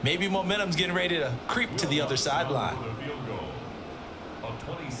 Maybe momentum's getting ready to creep to the other sideline. A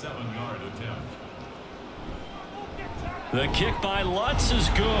 27-yard attempt. The kick by Lutz is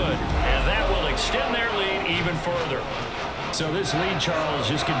good, and that will extend their lead even further. So this lead, Charles,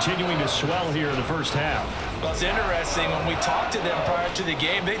 just continuing to swell here in the first half. Well, it's interesting. When we talked to them prior to the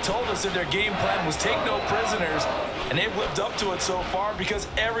game, they told us that their game plan was take no prisoners, and they've lived up to it so far because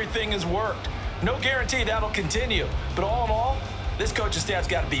everything has worked. No guarantee that'll continue. But all in all, this coaching staff's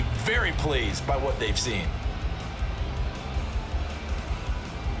got to be very pleased by what they've seen.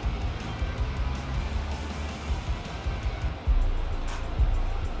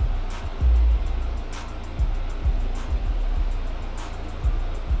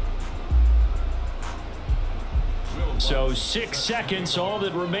 So 6 seconds, all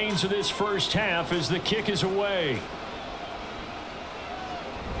that remains of this first half as the kick is away.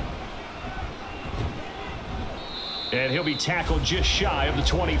 And he'll be tackled just shy of the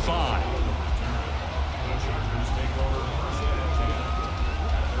 25.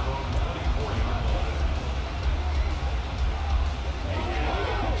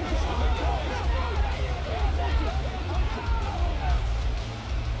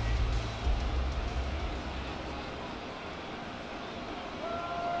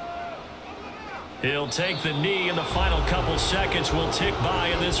 He'll take the knee, and the final couple seconds will tick by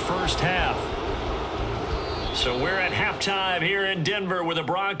in this first half. So we're at halftime here in Denver with the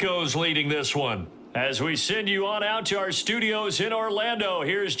Broncos leading this one. As we send you on out to our studios in Orlando,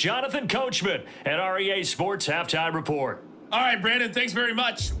 here's Jonathan Coachman at our EA Sports Halftime Report. All right, Brandon, thanks very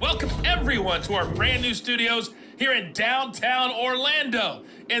much. Welcome, everyone, to our brand new studios here in downtown Orlando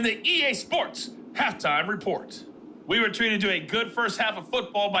in the EA Sports Halftime Report. We were treated to a good first half of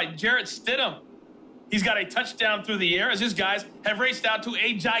football by Jarrett Stidham. He's got a touchdown through the air as his guys have raced out to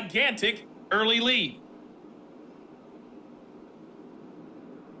a gigantic early lead.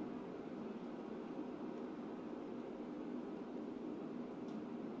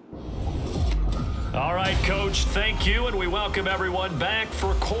 All right, Coach, thank you, and we welcome everyone back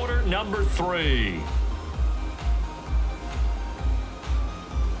for quarter number 3.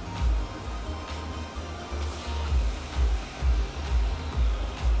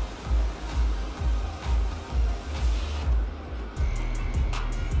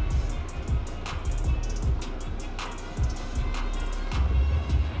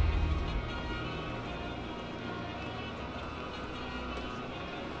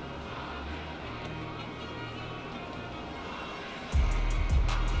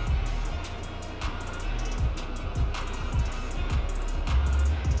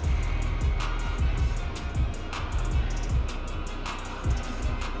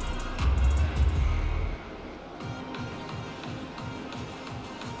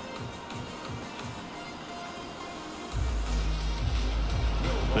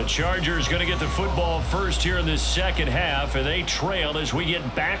 The Chargers going to get the football first here in this second half, and they trail as we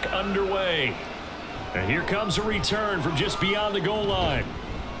get back underway. And here comes a return from just beyond the goal line.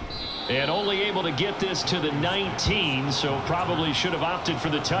 And only able to get this to the 19, so probably should have opted for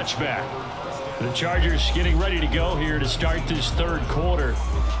the touchback. The Chargers getting ready to go here to start this third quarter.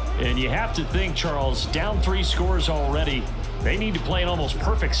 And you have to think, Charles, down 3 scores already. They need to play an almost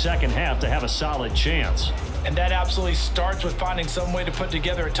perfect second half to have a solid chance. And that absolutely starts with finding some way to put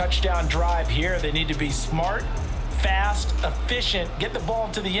together a touchdown drive here. They need to be smart, fast, efficient, get the ball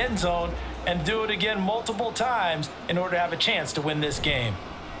into the end zone, and do it again multiple times in order to have a chance to win this game.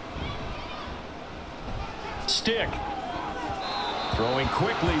 Stick. Throwing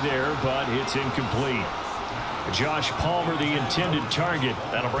quickly there, but it's incomplete. Josh Palmer, the intended target.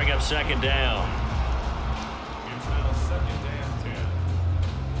 That'll bring up second down. It's now second and 10.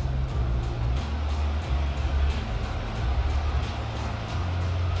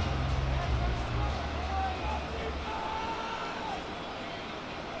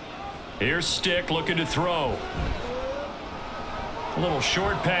 Here's Stick looking to throw. A little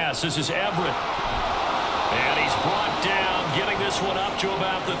short pass. This is Everett. And he's brought down, getting this one up to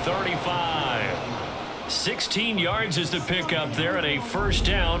about the 35. 16 yards is the pickup there and a first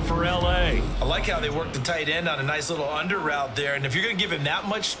down for L.A. I like how they work the tight end on a nice little under route there. And if you're going to give him that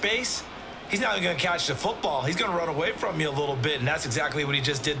much space, he's not going to catch the football. He's going to run away from you a little bit, and that's exactly what he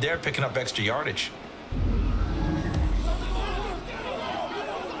just did there, picking up extra yardage.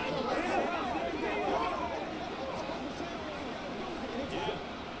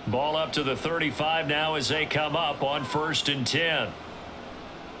 Ball up to the 35 now as they come up on 1st and 10.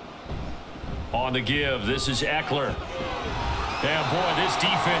 On the give, this is Eckler. And boy, this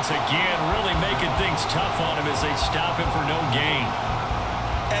defense again really making things tough on him as they stop him for no gain.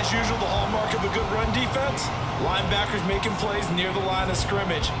 As usual, the hallmark of a good run defense, linebackers making plays near the line of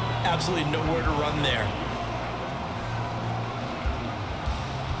scrimmage. Absolutely nowhere to run there.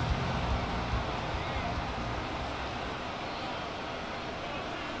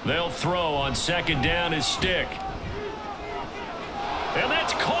 They'll throw on second down his Stick. And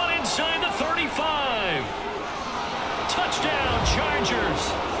that's caught inside the 35. Touchdown,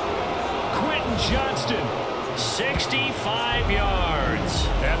 Chargers. Quentin Johnston, 65 yards.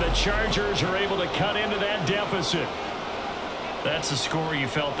 And the Chargers are able to cut into that deficit. That's the score you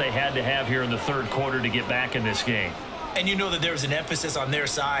felt they had to have here in the third quarter to get back in this game. And you know that there was an emphasis on their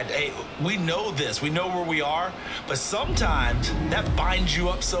side. Hey, we know this. We know where we are. But sometimes that binds you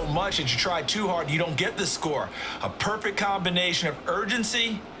up so much that you try too hard, you don't get the score. A perfect combination of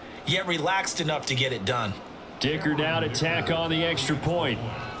urgency, yet relaxed enough to get it done. Dicker down to tack on the extra point.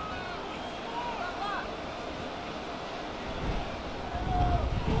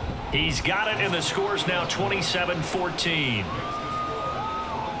 He's got it, and the score's now 27-14.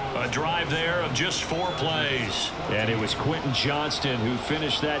 A drive there of just 4 plays. And it was Quentin Johnston who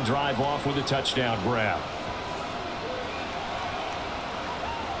finished that drive off with a touchdown grab.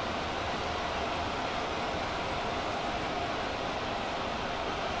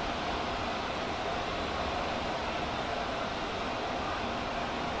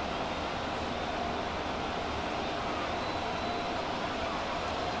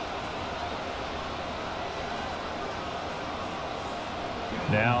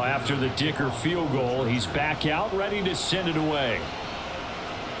 Now, after the Dicker field goal, he's back out, ready to send it away.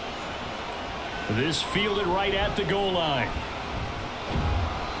 This fielded right at the goal line.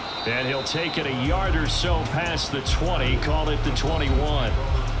 And he'll take it a yard or so past the 20, call it the 21.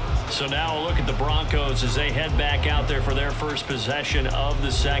 So now a look at the Broncos as they head back out there for their first possession of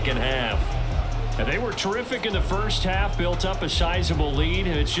the second half. And they were terrific in the first half, built up a sizable lead,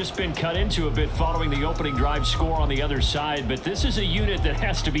 and it's just been cut into a bit following the opening drive score on the other side. But this is a unit that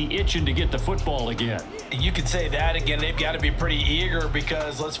has to be itching to get the football again. You could say that again. They've got to be pretty eager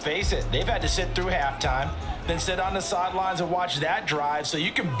because, let's face it, they've had to sit through halftime, then sit on the sidelines and watch that drive. So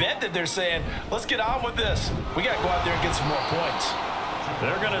you can bet that they're saying, let's get on with this. We got to go out there and get some more points.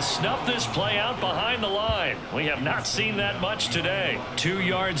 They're going to snuff this play out behind the line. We have not seen that much today. 2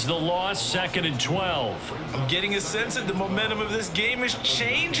 yards the loss, 2nd and 12. I'm getting a sense that the momentum of this game is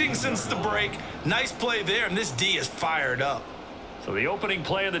changing since the break. Nice play there, and this D is fired up. So the opening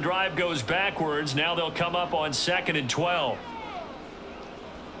play of the drive goes backwards. Now they'll come up on 2nd and 12.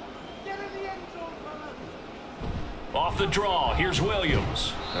 Off the draw, here's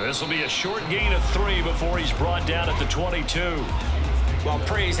Williams. This will be a short gain of 3 before he's brought down at the 22. Well,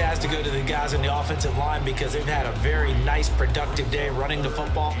 praise has to go to the guys in the offensive line because they've had a very nice, productive day running the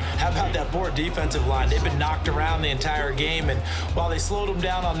football. How about that poor defensive line? They've been knocked around the entire game, and while they slowed them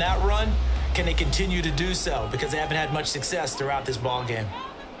down on that run, can they continue to do so? Because they haven't had much success throughout this ball game.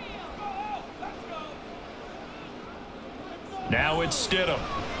 Now it's Stidham.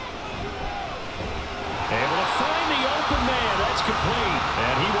 Able to find the open man. That's complete.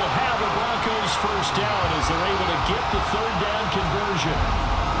 And he will have the Broncos first down as they're able to get the third down conversion.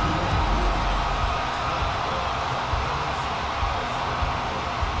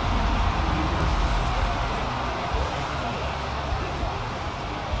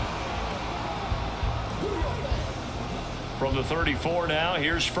 From the 34 now,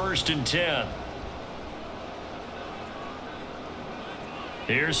 here's 1st and 10.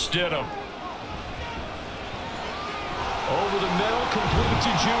 Here's Stidham. Over the middle, complete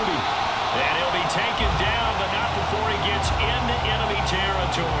to Judy. And he'll be taken down, but not before he gets into enemy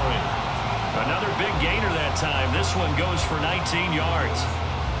territory. Another big gainer that time. This one goes for 19 yards.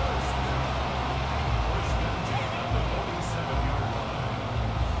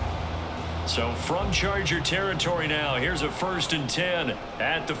 So from Charger territory now, here's a 1st and 10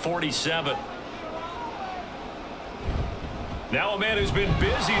 at the 47. Now a man who's been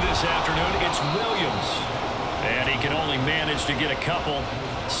busy this afternoon, it's Williams. And he can only manage to get a couple.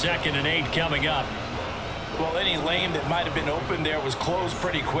 2nd and 8 coming up. Well, any lane that might have been open there was closed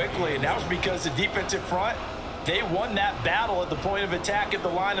pretty quickly, and that was because the defensive front, they won that battle at the point of attack at the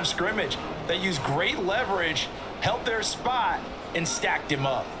line of scrimmage. They used great leverage, held their spot, and stacked him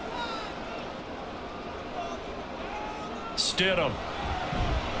up. Stidham.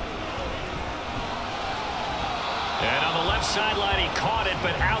 And on the left sideline, he caught it,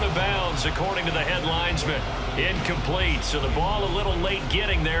 but out of bounds, according to the head linesman. Incomplete, so the ball a little late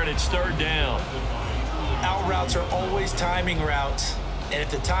getting there, and it's 3rd down. Out routes are always timing routes, and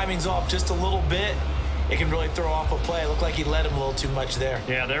if the timing's off just a little bit, it can really throw off a play. It looked like he let him a little too much there.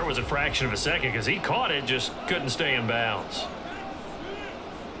 Yeah, there was a fraction of a second because he caught it, just couldn't stay in bounds.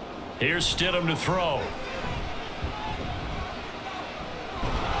 Here's Stidham to throw.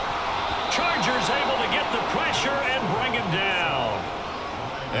 Chargers able to get the pressure and bring him down.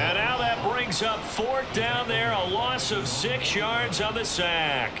 And now that brings up 4th down there, a loss of 6 yards on the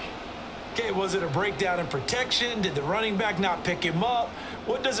sack. Okay, was it a breakdown in protection? Did the running back not pick him up?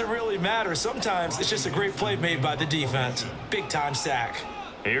 What does it really matter? Sometimes it's just a great play made by the defense. Big-time sack.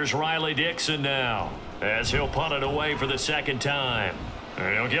 Here's Riley Dixon now as he'll punt it away for the second time.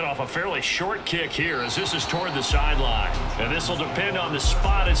 And he'll get off a fairly short kick here as this is toward the sideline. And this will depend on the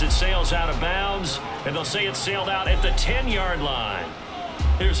spot as it sails out of bounds. And they'll say it sailed out at the 10-yard line.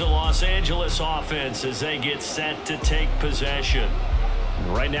 Here's the Los Angeles offense as they get set to take possession.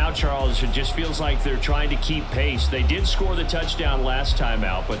 Right now, Charles, it just feels like they're trying to keep pace. They did score the touchdown last time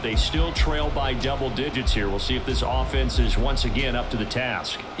out, but they still trail by double digits here. We'll see if this offense is once again up to the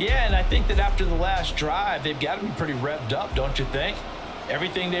task. Yeah, and I think that after the last drive, they've got to be pretty revved up, don't you think?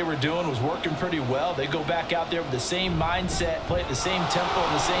 Everything they were doing was working pretty well. They go back out there with the same mindset, play at the same tempo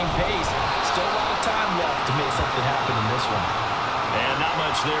and the same pace. Still a lot of time left to make something happen in this one. And not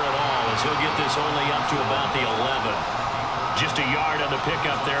much there at all as he'll get this only up to about the 11. Just a yard on the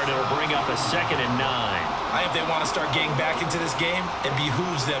pickup there, and it'll bring up a 2nd and 9. I think they want to start getting back into this game, it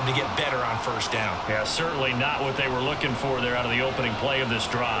behooves them to get better on first down. Yeah, certainly not what they were looking for there out of the opening play of this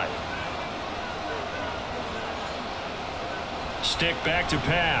drive. Stick back to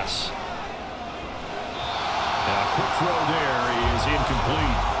pass. A quick throw there is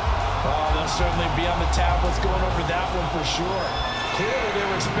incomplete. Oh, they'll certainly be on the tablets going over that one for sure. Clearly they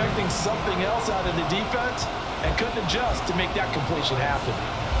were expecting something else out of the defense and couldn't adjust to make that completion happen.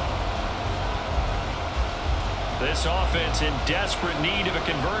 This offense in desperate need of a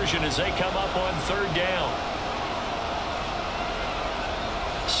conversion as they come up on 3rd down.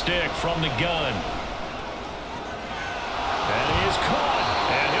 Stick from the gun. That is caught,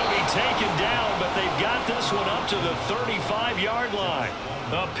 and he'll be taken down, but they've got this one up to the 35-yard line.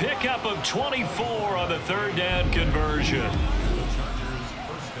 A pickup of 24 on the 3rd down conversion.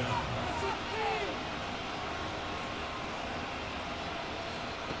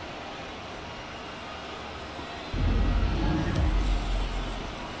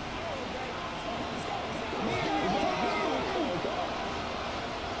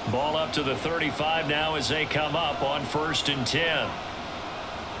 Ball up to the 35 now as they come up on 1st and 10.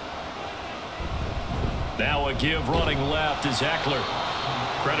 Now a give running left is Eckler.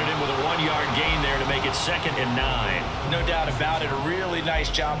 Credit him with a 1-yard gain there to make it 2nd and 9. No doubt about it. A really nice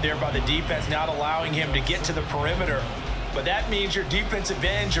job there by the defense, not allowing him to get to the perimeter. But that means your defensive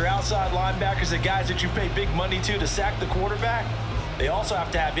ends, your outside linebackers, the guys that you pay big money to sack the quarterback, they also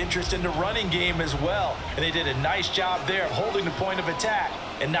have to have interest in the running game as well. And they did a nice job there of holding the point of attack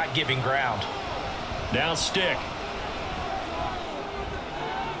and not giving ground. Now Stick.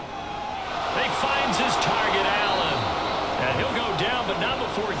 He finds his target, Allen. And he'll go down, but not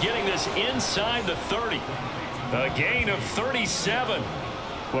before getting this inside the 30. A gain of 37.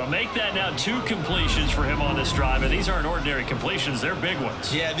 Well, make that now 2 completions for him on this drive, and these aren't ordinary completions. They're big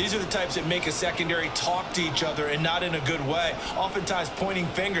ones. Yeah, these are the types that make a secondary talk to each other and not in a good way. Oftentimes pointing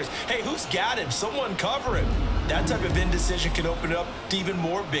fingers. Hey, who's got him? Someone cover him. That type of indecision can open up to even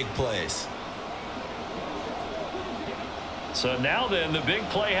more big plays. So now then, the big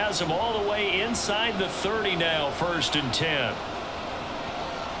play has him all the way inside the 30 now, 1st and 10.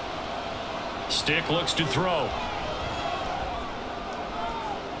 Stick looks to throw.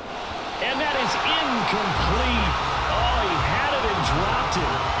 And that is incomplete. Oh, he had it and dropped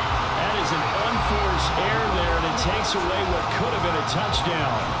it. That is an unforced error there, and it takes away what could have been a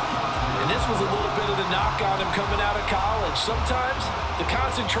touchdown. And this was a little bit of the knock on him coming out of college. Sometimes the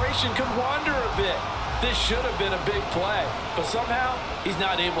concentration could wander a bit. This should have been a big play, but somehow he's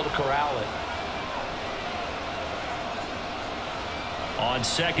not able to corral it. On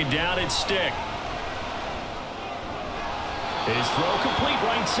 2nd down, it's Stick. His throw complete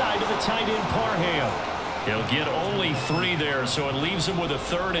right side to the tight end Parham. He'll get only 3 there, so it leaves him with a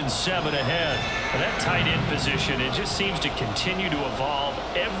 3rd and 7 ahead. And that tight end position, it just seems to continue to evolve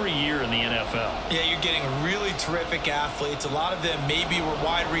every year in the NFL. Yeah, you're getting really terrific athletes. A lot of them maybe were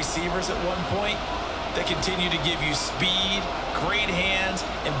wide receivers at one point. They continue to give you speed, great hands,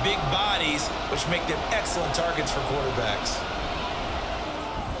 and big bodies, which make them excellent targets for quarterbacks.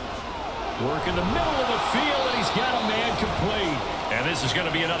 Work in the middle of the field, and he's got a man complete. And this is going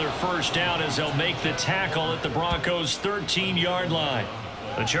to be another 1st down as they'll make the tackle at the Broncos' 13-yard line.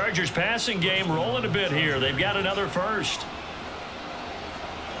 The Chargers' passing game rolling a bit here. They've got another 1st.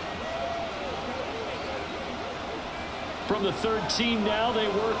 From the 13 now, they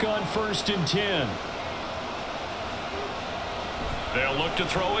work on 1st and 10. They'll look to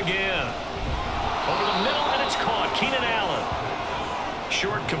throw again. Over the middle, and it's caught. Keenan Allen.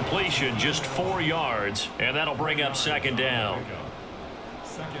 Short completion, just 4 yards, and that'll bring up 2nd down.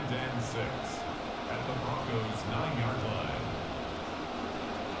 2nd and 6 at the Broncos' 9-yard line.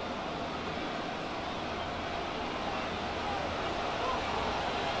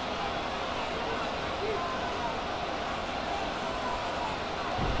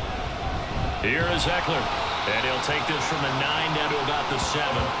 Here is Eckler. And he'll take this from the 9 down to about the 7.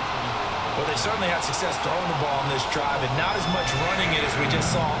 Well, they certainly had success throwing the ball on this drive, and not as much running it as we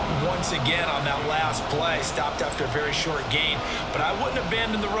just saw once again on that last play. Stopped after a very short gain. But I wouldn't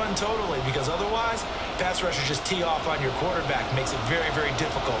abandon the run totally, because otherwise, pass rushers just tee off on your quarterback. Makes it very, very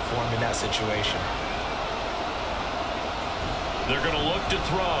difficult for him in that situation. They're going to look to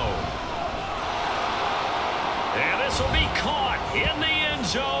throw. And this will be caught in the end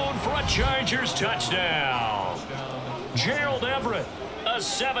zone for a Chargers touchdown. Gerald Everett, a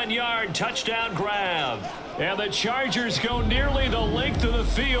 7-yard touchdown grab. And the Chargers go nearly the length of the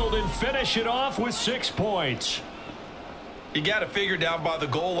field and finish it off with 6 points. You got to figure down by the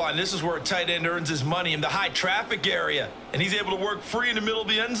goal line. This is where a tight end earns his money, in the high traffic area. And he's able to work free in the middle of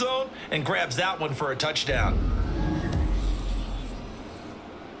the end zone and grabs that one for a touchdown.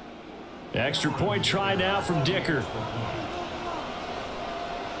 Extra point try now from Dicker.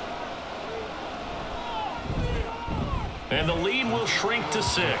 And the lead will shrink to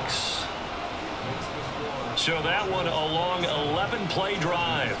 6. So that one a long 11-play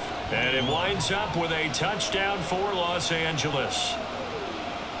drive. And it winds up with a touchdown for Los Angeles.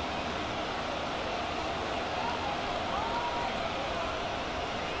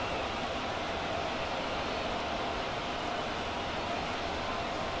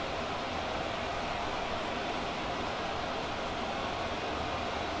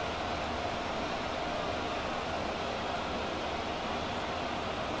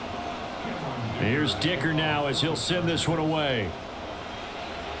 Here's Dicker now as he'll send this one away.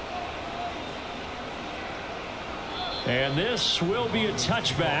 And this will be a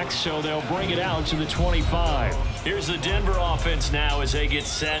touchback, so they'll bring it out to the 25. Here's the Denver offense now as they get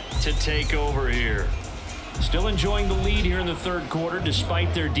set to take over here. Still enjoying the lead here in the third quarter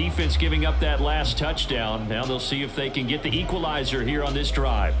despite their defense giving up that last touchdown. Now they'll see if they can get the equalizer here on this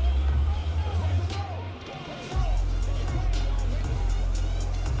drive.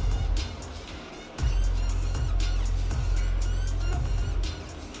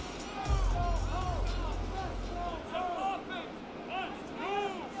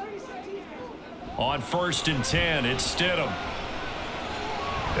 On 1st and 10, it's Stidham.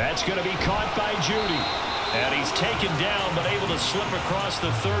 That's going to be caught by Judy. And he's taken down, but able to slip across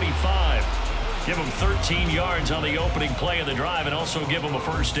the 35. Give him 13 yards on the opening play of the drive and also give him a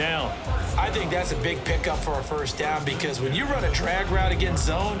first down. I think that's a big pickup for a first down, because when you run a drag route against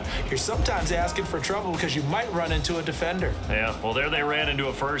zone, you're sometimes asking for trouble because you might run into a defender. Yeah, well, there they ran into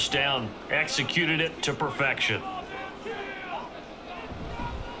a first down. Executed it to perfection.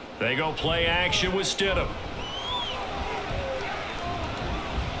 They go play action with Stidham.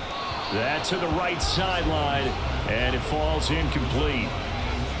 That's to the right sideline, and it falls incomplete.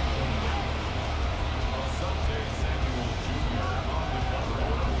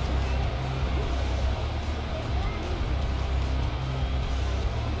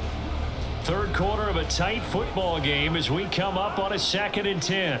 Third quarter of a tight football game as we come up on a 2nd and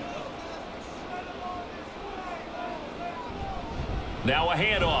 10. Now a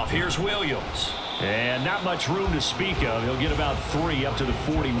handoff. Here's Williams. And not much room to speak of. He'll get about 3 up to the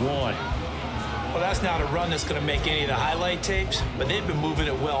 41. Well, that's not a run that's going to make any of the highlight tapes, but they've been moving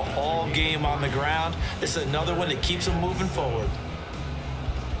it well all game on the ground. This is another one that keeps them moving forward.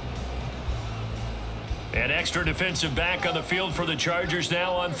 An extra defensive back on the field for the Chargers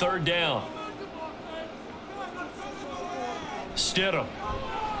now on 3rd down. Stidham.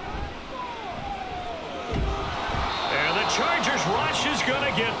 And the Chargers rush is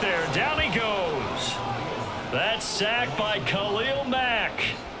going to get there. Down he goes. That's sacked by Khalil Mack.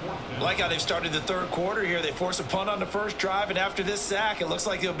 I like how they've started the third quarter here. They force a punt on the first drive, and after this sack, it looks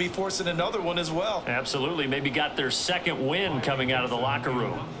like they'll be forcing another one as well. Absolutely. Maybe got their 2nd win coming out of the locker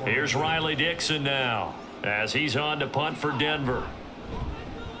room. Here's Riley Dixon now as he's on to punt for Denver.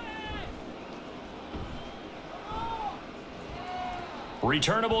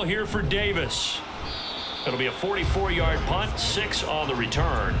 Returnable here for Davis. It'll be a 44-yard punt, 6 on the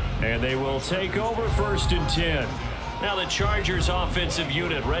return. And they will take over 1st and 10. Now the Chargers offensive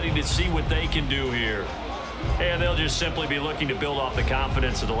unit ready to see what they can do here. And they'll just simply be looking to build off the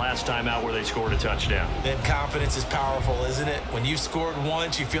confidence of the last time out where they scored a touchdown. That confidence is powerful, isn't it? When you've scored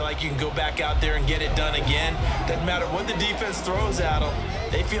once, you feel like you can go back out there and get it done again. Doesn't matter what the defense throws at them.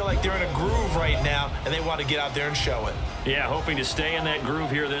 They feel like they're in a groove right now, and they want to get out there and show it. Yeah, hoping to stay in that groove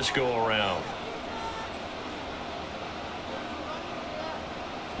here this go-around.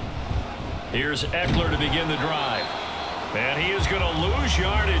 Here's Eckler to begin the drive. And he is going to lose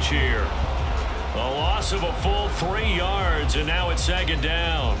yardage here. A loss of a full 3 yards, and now it's 2nd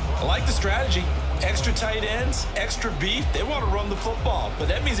down. I like the strategy. Extra tight ends, extra beef, they want to run the football. But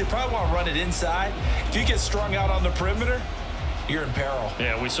that means they probably want to run it inside. If you get strung out on the perimeter, you're in peril.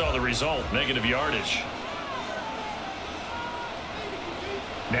 Yeah, we saw the result, negative yardage.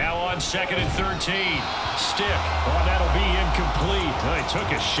 Now on 2nd and 13. Stick. Oh, that'll be incomplete. Well, he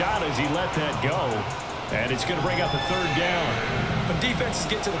took a shot as he let that go. And it's going to bring up a 3rd down. When defenses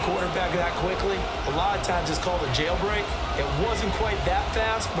get to the quarterback that quickly, a lot of times it's called a jailbreak. It wasn't quite that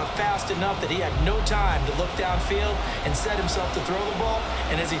fast, but fast enough that he had no time to look downfield and set himself to throw the ball.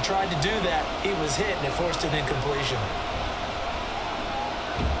 And as he tried to do that, he was hit, and it forced an incompletion.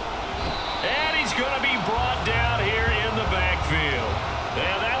 And he's going to be brought down here in the backfield.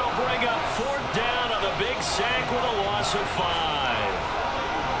 And that'll bring up 4th down on a big sack with a loss of 5.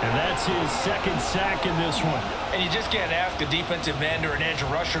 And that's his 2nd sack in this one. And you just can't ask a defensive end or an edge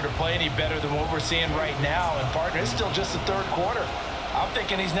rusher to play any better than what we're seeing right now. And, partner, it's still just the 3rd quarter. I'm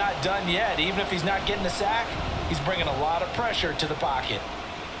thinking he's not done yet. Even if he's not getting a sack, he's bringing a lot of pressure to the pocket.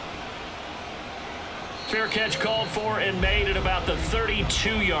 Fair catch called for and made at about the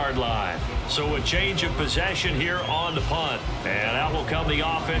 32-yard line. So a change of possession here on the punt. And out will come the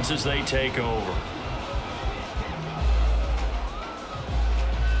offense as they take over.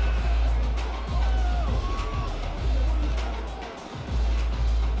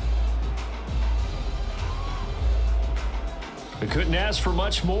 We couldn't ask for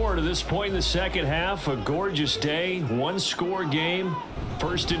much more to this point in the second half. A gorgeous day, 1-score game.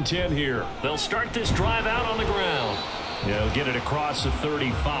 1st and 10 here. They'll start this drive out on the ground. They'll get it across the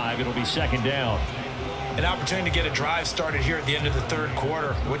 35. It'll be 2nd down. An opportunity to get a drive started here at the end of the 3rd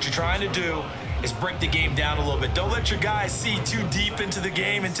quarter. What you're trying to do is break the game down a little bit. Don't let your guys see too deep into the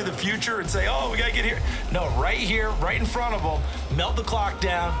game, into the future, and say, oh, we got to get here. No, right here, right in front of them, melt the clock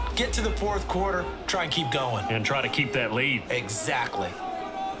down, get to the 4th quarter, try and keep going. And try to keep that lead. Exactly.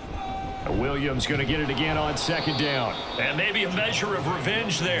 Williams going to get it again on 2nd down. And maybe a measure of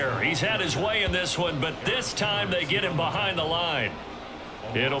revenge there. He's had his way in this one, but this time they get him behind the line.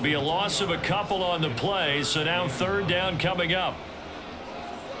 It'll be a loss of a couple on the play, so now 3rd down coming up.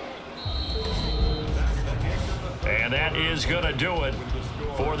 And that is going to do it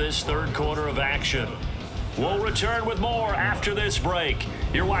for this 3rd quarter of action. We'll return with more after this break.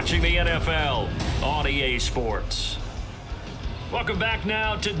 You're watching the NFL on EA Sports. Welcome back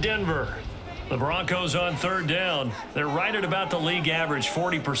now to Denver. The Broncos on 3rd down. They're right at about the league average,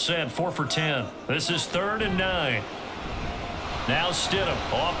 40%, 4 for 10. This is 3rd and 9. Now Stidham,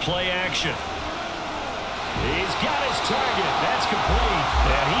 off play action. He's got his target. That's complete.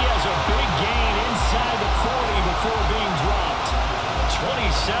 And he has a big gain inside the 40 before being dropped.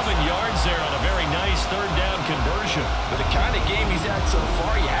 27 yards there on a very nice 3rd down conversion. With the kind of game he's had so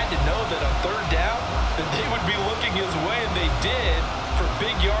far, you had to know that on 3rd down that they would be looking his way, and they did, for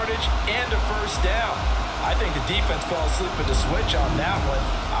big yardage and a 1st down. I think the defense fell asleep at the switch on that one.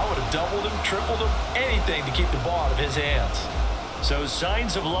 I would have doubled him, tripled him, anything to keep the ball out of his hands. So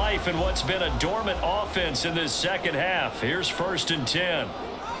signs of life in what's been a dormant offense in this second half. Here's 1st and 10.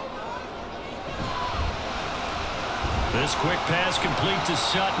 This quick pass complete to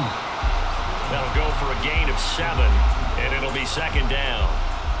Sutton. That'll go for a gain of 7, and it'll be 2nd down.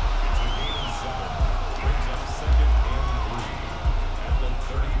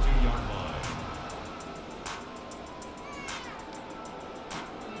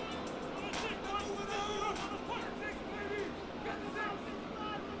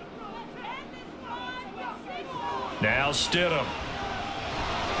 Now Stidham.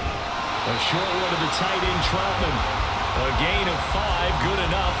 A short one to the tight end, Troutman. A gain of 5, good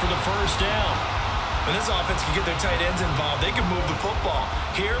enough for the 1st down. When this offense can get their tight ends involved, they can move the football.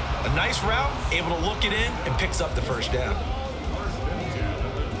 Here, a nice route, able to look it in, and picks up the 1st down.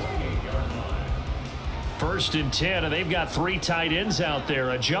 1st and 10, and they've got 3 tight ends out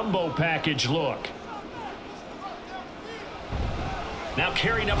there. A jumbo package look. Now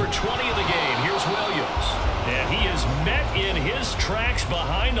carry number 20 of the game. Here's Williams. And he is met in his tracks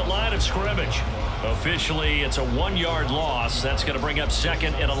behind the line of scrimmage. Officially, it's a 1-yard loss. That's going to bring up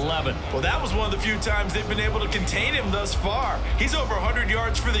 2nd and 11. Well, that was one of the few times they've been able to contain him thus far. He's over 100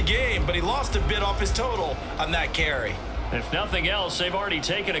 yards for the game, but he lost a bit off his total on that carry. If nothing else, they've already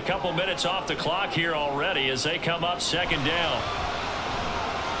taken a couple minutes off the clock here already as they come up 2nd down.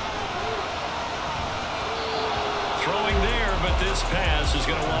 Throwing there, but this pass is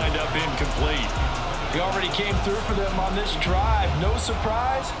going to wind up incomplete. He already came through for them on this drive. No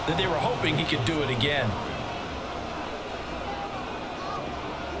surprise that they were hoping he could do it again.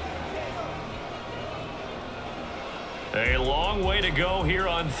 A long way to go here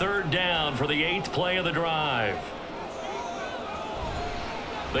on 3rd down for the 8th play of the drive.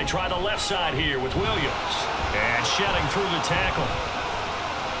 They try the left side here with Williams. And shedding through the tackle.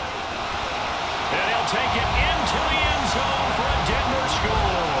 And he'll take it into the end zone for a Denver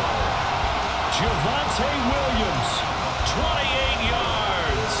score. Javonte Williams, 28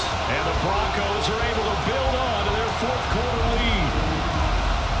 yards. And the Broncos are able to build on to their fourth quarter lead.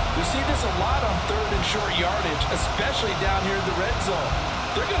 We see this a lot on third and short yardage, especially down here in the red zone.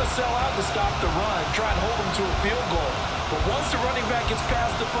 They're going to sell out to stop the run, try and hold them to a field goal. But once the running back gets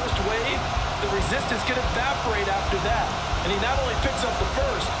past the first wave, the resistance can evaporate after that. And he not only picks up the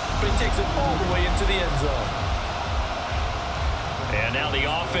first, but he takes it all the way into the end zone. And now the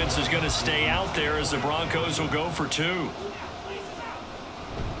offense is going to stay out there as the Broncos will go for two.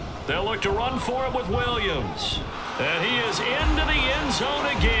 They'll look to run for it with Williams. And he is into the end zone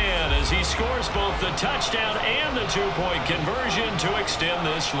again as he scores both the touchdown and the two-point conversion to extend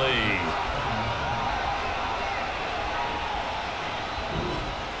this lead.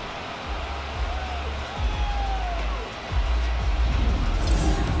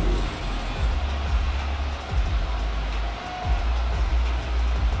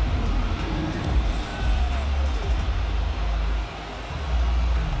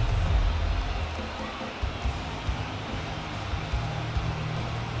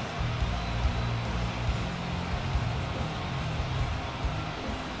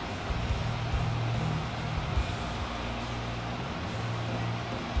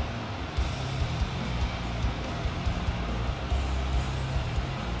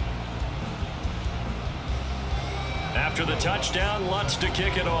 After the touchdown, Lutz to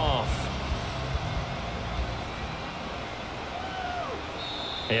kick it off.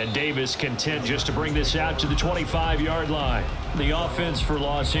 And Davis content just to bring this out to the 25-yard line. The offense for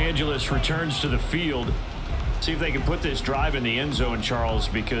Los Angeles returns to the field. See if they can put this drive in the end zone, Charles,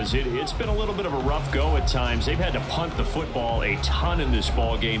 because it's been a little bit of a rough go at times. They've had to punt the football a ton in this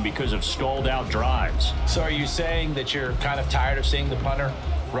ball game because of stalled out drives. So are you saying that you're kind of tired of seeing the punter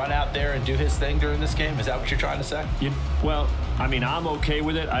run out there and do his thing during this game? Is that what you're trying to say? Well, I mean, I'm okay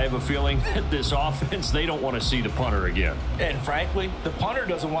with it. I have a feeling that this offense, they don't want to see the punter again. And frankly, the punter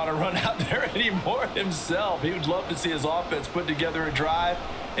doesn't want to run out there anymore himself. He would love to see his offense put together a drive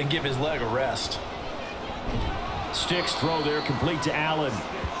and give his leg a rest. Sticks throw there complete to Allen.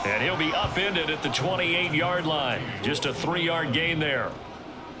 And he'll be upended at the 28-yard line. Just a 3-yard gain there.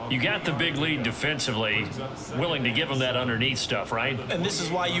 You got the big lead defensively, willing to give them that underneath stuff, right? And this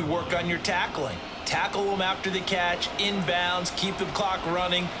is why you work on your tackling. Tackle them after the catch, inbounds, keep the clock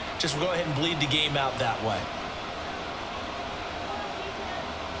running. Just go ahead and bleed the game out that way.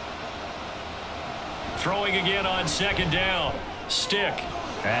 Throwing again on second down. Stick.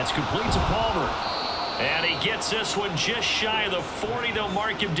 That's complete to Palmer. And he gets this one just shy of the 40. They'll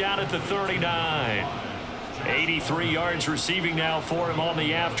mark him down at the 39. 83 yards receiving now for him on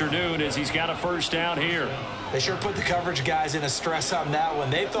the afternoon as he's got a first down here. They sure put the coverage guys in a stress on that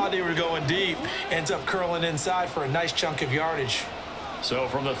one. They thought they were going deep. Ends up curling inside for a nice chunk of yardage. So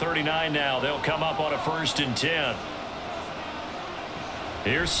from the 39 now, they'll come up on a 1st and 10.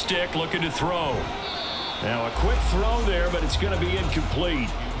 Here's Stick looking to throw. Now a quick throw there, but it's going to be incomplete.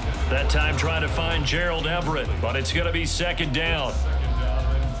 That time trying to find Gerald Everett, but it's going to be second down.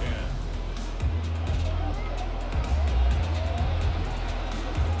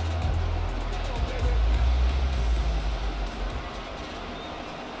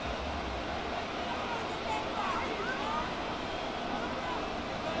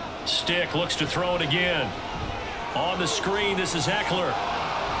 Stick looks to throw it again. On the screen, this is Eckler.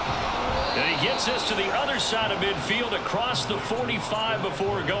 And he gets this to the other side of midfield across the 45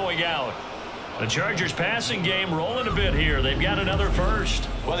 before going out. The Chargers passing game rolling a bit here. They've got another first.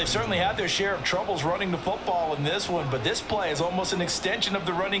 Well, they've certainly had their share of troubles running the football in this one, but this play is almost an extension of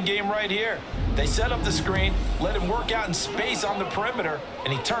the running game right here. They set up the screen, let him work out in space on the perimeter,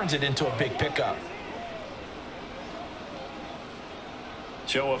 and he turns it into a big pickup.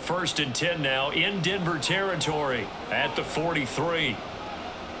 So a 1st and 10 now in Denver territory at the 43.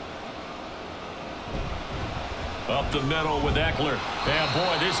 Up the middle with Eckler. Yeah,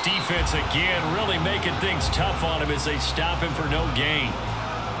 boy, this defense again really making things tough on him as they stop him for no gain.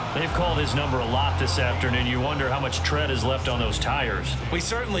 They've called his number a lot this afternoon. You wonder how much tread is left on those tires. We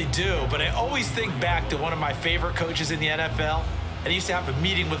certainly do, but I always think back to one of my favorite coaches in the NFL. And he used to have a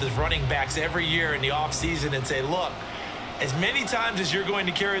meeting with his running backs every year in the offseason and say, look, as many times as you're going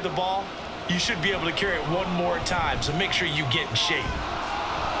to carry the ball, you should be able to carry it one more time, so make sure you get in shape.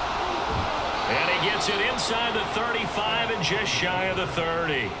 And he gets it inside the 35 and just shy of the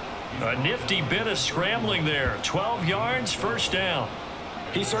 30. A nifty bit of scrambling there. 12 yards, first down.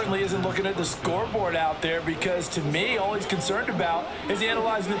 He certainly isn't looking at the scoreboard out there because, to me, all he's concerned about is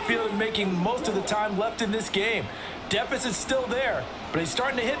analyzing the field and making most of the time left in this game. Deficit's still there, but he's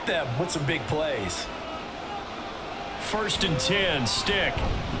starting to hit them with some big plays. 1st and 10, Stick.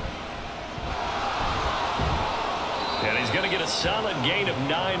 And he's going to get a solid gain of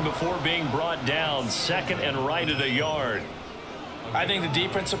 9 before being brought down. 2nd and right at a yard. I think the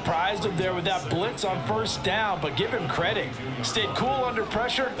defense surprised him there with that blitz on 1st down, but give him credit. Stayed cool under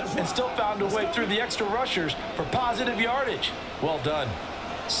pressure and still found a way through the extra rushers for positive yardage. Well done.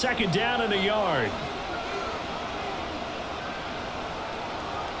 2nd down and a yard.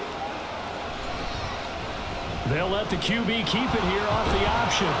 They'll let the QB keep it here off the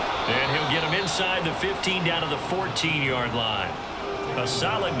option. And he'll get him inside the 15 down to the 14-yard line. A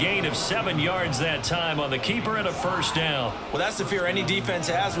solid gain of 7 yards that time on the keeper and a 1st down. Well, that's the fear any defense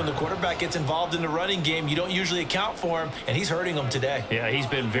has when the quarterback gets involved in the running game. You don't usually account for him, and he's hurting them today. Yeah, he's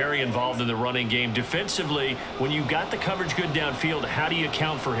been very involved in the running game. Defensively, when you got the coverage good downfield, how do you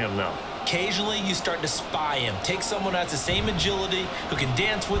account for him, though? Occasionally, you start to spy him. Take someone who has the same agility, who can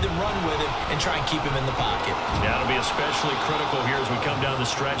dance with him, run with him, and try and keep him in the pocket. That'll be especially critical here as we come down the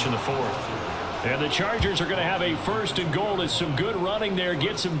stretch in the 4th. And the Chargers are going to have a 1st and goal. As some good running there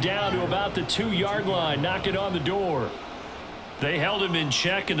gets him down to about the 2-yard line. Knock it on the door. They held him in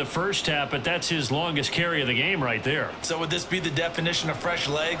check in the 1st half, but that's his longest carry of the game right there. So would this be the definition of fresh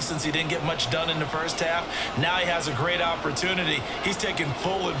legs since he didn't get much done in the 1st half? Now he has a great opportunity. He's taking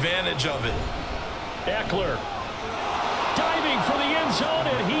full advantage of it. Eckler diving for the end zone,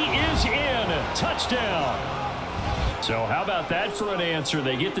 and he is in. Touchdown. So how about that for an answer?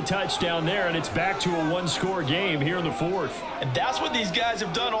 They get the touchdown there, and it's back to a 1-score game here in the 4th. And that's what these guys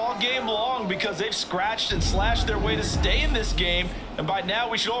have done all game long because they've scratched and slashed their way to stay in this game. And by now,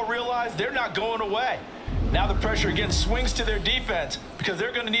 we should all realize they're not going away. Now the pressure again swings to their defense because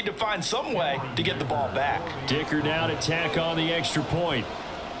they're going to need to find some way to get the ball back. Dicker down to tack on the extra point.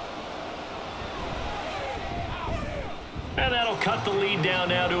 And that'll cut the lead down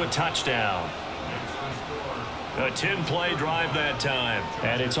now to a touchdown. A 10-play drive that time.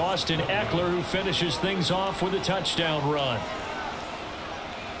 And it's Austin Eckler who finishes things off with a touchdown run.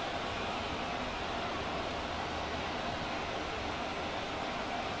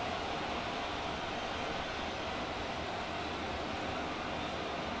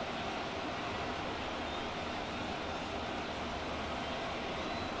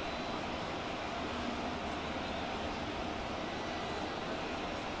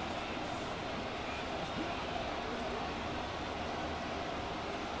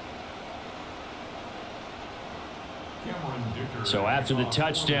 So after the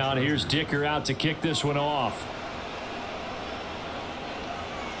touchdown, here's Dicker out to kick this one off.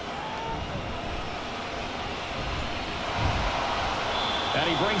 And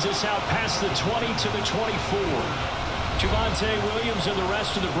he brings us out past the 20 to the 24. Javonte Williams and the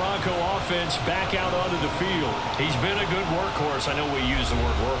rest of the Bronco offense back out onto the field. He's been a good workhorse. I know we use the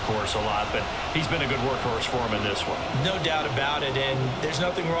word workhorse a lot, but he's been a good workhorse for him in this one. No doubt about it, and there's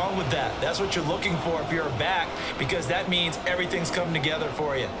nothing wrong with that. That's what you're looking for if you're a back, because that means everything's coming together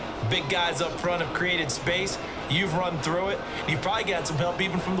for you. The big guys up front have created space. You've run through it. You've probably got some help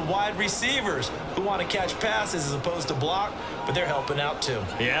even from the wide receivers who want to catch passes as opposed to block, but they're helping out too.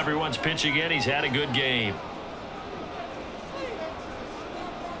 Yeah, everyone's pitching in. He's had a good game.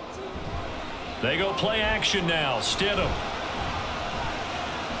 They go play action now. Stidham.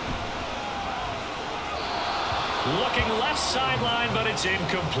 Looking left sideline, but it's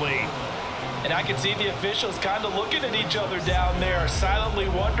incomplete. And I can see the officials kind of looking at each other down there, silently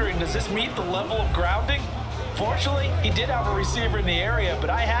wondering, does this meet the level of grounding? Fortunately, he did have a receiver in the area, but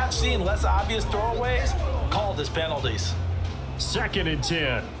I have seen less obvious throwaways called as penalties. 2nd and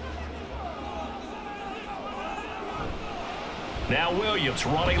 10. Now Williams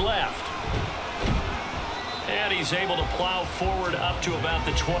running left. And he's able to plow forward up to about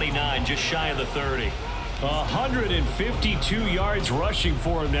the 29, just shy of the 30. 152 yards rushing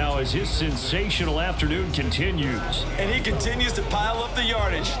for him now as his sensational afternoon continues. And he continues to pile up the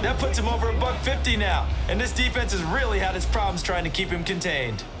yardage. That puts him over $150 now. And this defense has really had its problems trying to keep him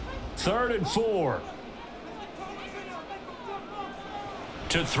contained. 3rd and 4.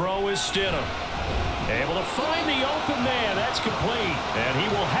 To throw is Stidham. Able to find the open man. That's complete. And he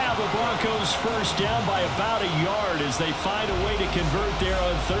will have the Broncos first down by about a yard as they find a way to convert there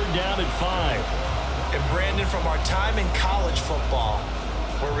on 3rd down and 5. And Brandon, from our time in college football,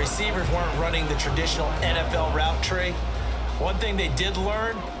 where receivers weren't running the traditional NFL route tree, one thing they did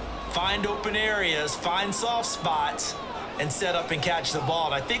learn, find open areas, find soft spots, and set up and catch the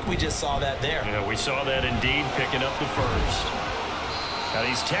ball. And I think we just saw that there. Yeah, we saw that indeed, picking up the first. Now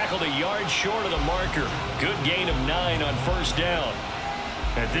he's tackled a yard short of the marker. Good gain of 9 on first down.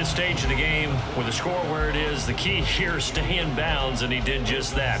 At this stage of the game, with the score where it is, the key here is stay in bounds, and he did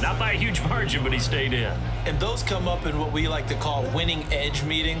just that. Not by a huge margin, but he stayed in. And those come up in what we like to call winning edge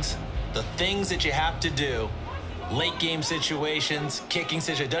meetings. The things that you have to do, late game situations, kicking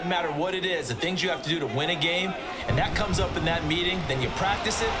situations, doesn't matter what it is, the things you have to do to win a game, and that comes up in that meeting, then you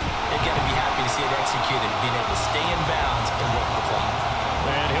practice it, you're going to be happy to see it executed, being able to stay in bounds and work the clock.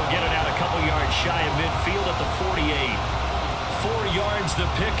 And he'll get it out a couple yards shy of midfield at the 48. 4 yards the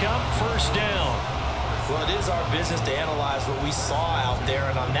pickup, first down. Well, it is our business to analyze what we saw out there,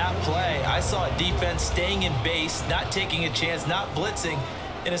 and on that play, I saw a defense staying in base, not taking a chance, not blitzing,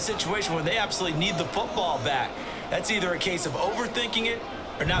 in a situation where they absolutely need the football back. That's either a case of overthinking it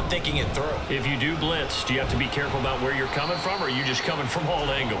or not thinking it through. If you do blitz, do you have to be careful about where you're coming from, or are you just coming from all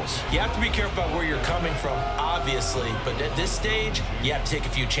angles? You have to be careful about where you're coming from, obviously, but at this stage, you have to take a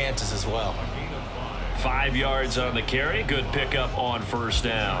few chances as well. 5 yards on the carry. Good pickup on first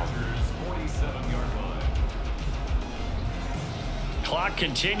down. Clock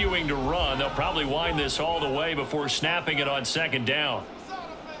continuing to run. They'll probably wind this all the way before snapping it on second down.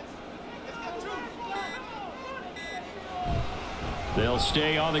 They'll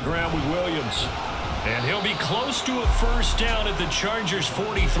stay on the ground with Williams. And he'll be close to a first down at the Chargers'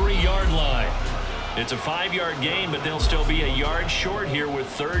 43-yard line. It's a 5-yard gain, but they'll still be a yard short here with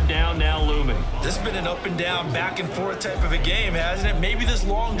third down now looming. This has been an up and down, back and forth type of a game, hasn't it? Maybe this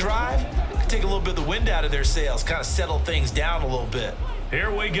long drive could take a little bit of the wind out of their sails, kind of settle things down a little bit.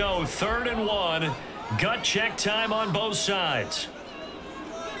 Here we go, 3rd and 1. Gut check time on both sides.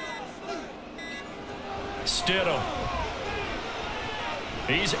 Stidham.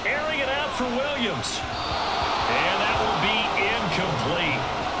 He's airing it out for Williams. And that will be incomplete.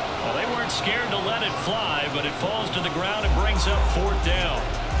 Well, they weren't scared to let it fly, but it falls to the ground and brings up 4th down.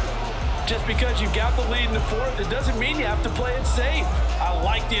 Just because you've got the lead in the 4th, it doesn't mean you have to play it safe. I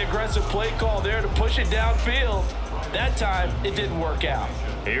like the aggressive play call there to push it downfield. That time, it didn't work out.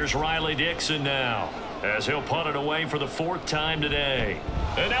 Here's Riley Dixon now, as he'll punt it away for the 4th time today.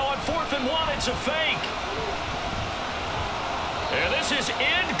 And now on 4th and 1, it's a fake. And this is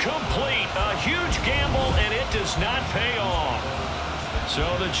incomplete. A huge gamble, and it does not pay off. So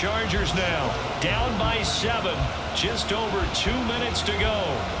the Chargers now down by 7, just over 2 minutes to go.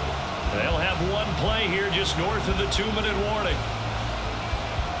 They'll have one play here just north of the 2-minute warning.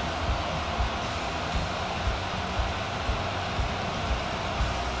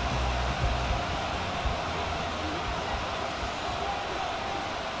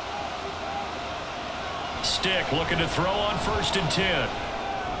 Stick looking to throw on 1st and 10.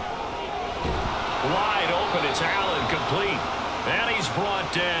 Wide open, it's Allen, complete. And he's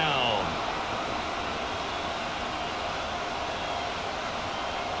brought down.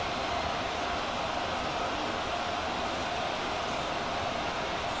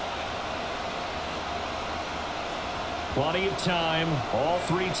 Plenty of time. All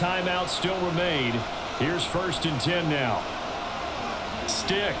 3 timeouts still remain. Here's 1st and 10 now.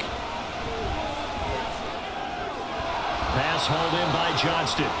 Stick. Pass hauled in by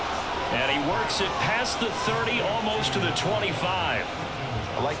Johnston. And he works it past the 30, almost to the 25.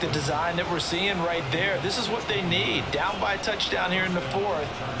 I like the design that we're seeing right there. This is what they need. Down by a touchdown here in the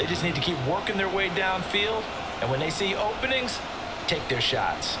 4th. They just need to keep working their way downfield. And when they see openings, take their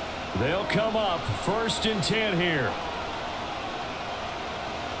shots. They'll come up 1st and 10 here.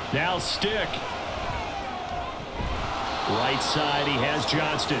 Now Stick. Right side, he has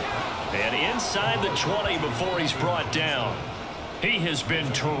Johnston. And inside the 20 before he's brought down. He has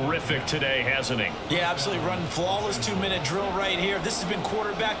been terrific today, hasn't he? Yeah, absolutely. Running flawless 2-minute drill right here. This has been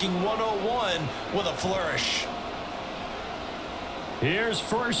quarterbacking 101 with a flourish. Here's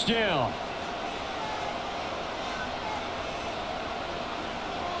 1st down.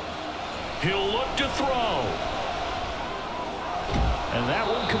 He'll look to throw. And that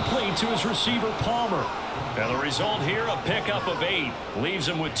one complete to his receiver, Palmer. And the result here, a pickup of 8. Leaves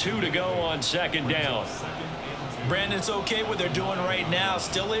him with 2 to go on 2nd down. Brandon, it's okay what they're doing right now.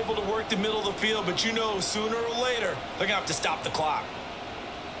 Still able to work the middle of the field, but you know sooner or later they're going to have to stop the clock.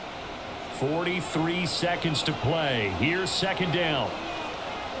 43 seconds to play. Here's 2nd down.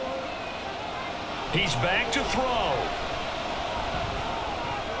 He's back to throw.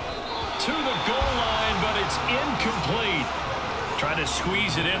 To the goal line, but it's incomplete. Trying to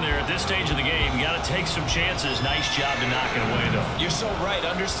squeeze it in there at this stage of the game. You got to take some chances. Nice job to knock it away, though. You're so right.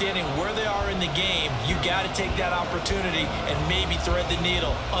 Understanding where they are in the game, you got to take that opportunity and maybe thread the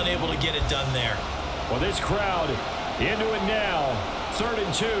needle. Unable to get it done there. Well, this crowd into it now. 3rd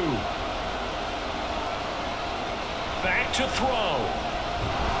and 2. Back to throw.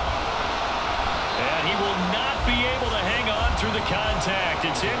 the contact.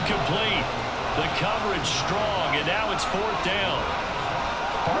 It's incomplete. The coverage strong, and now it's 4th down.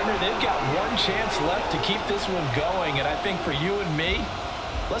 Partner, they've got one chance left to keep this one going, and I think for you and me,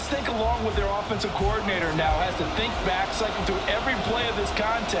 let's think along with their offensive coordinator now has to think back, cycle through every play of this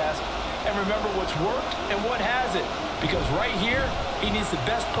contest, and remember what's worked and what hasn't. Because right here, he needs the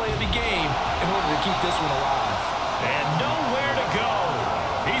best play of the game in order to keep this one alive. And nowhere to go.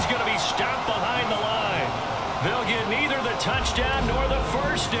 He's going to be stopped behind the line. They'll get neither the touchdown nor the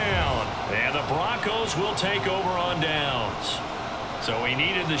first down. And the Broncos will take over on downs. So he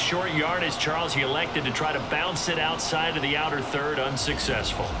needed the short yardage. Charles, he elected to try to bounce it outside of the outer third,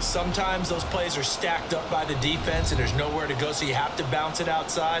 unsuccessful. Sometimes those plays are stacked up by the defense and there's nowhere to go, so you have to bounce it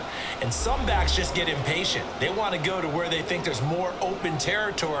outside. And some backs just get impatient. They want to go to where they think there's more open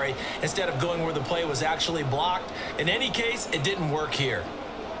territory instead of going where the play was actually blocked. In any case, it didn't work here.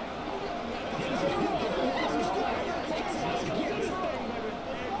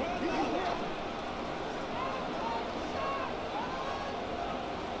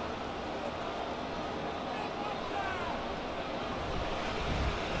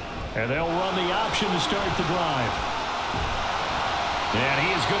 And they'll run the option to start the drive. And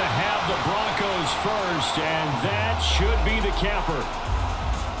he is going to have the Broncos first, and that should be the capper.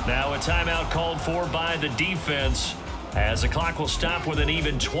 Now a timeout called for by the defense as the clock will stop with an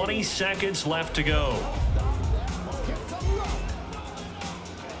even 20 seconds left to go.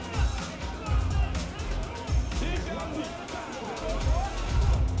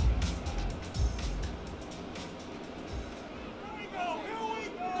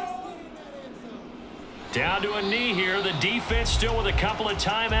 Down to a knee here. The defense still with a couple of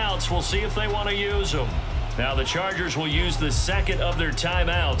timeouts. We'll see if they want to use them. Now the Chargers will use the second of their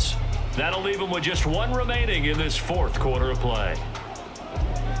timeouts. That'll leave them with just one remaining in this 4th quarter of play.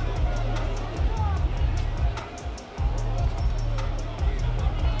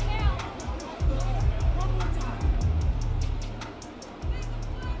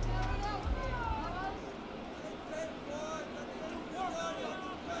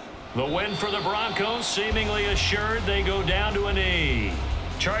 The win for the Broncos seemingly assured. They go down to a knee.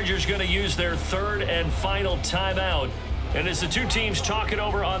 Chargers going to use their 3rd and final timeout. And as the two teams talk it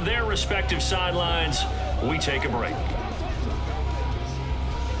over on their respective sidelines, we take a break.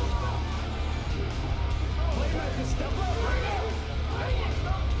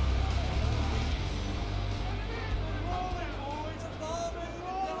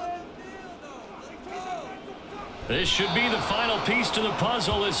 This should be the final piece to the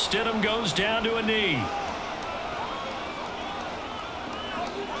puzzle as Stidham goes down to a knee.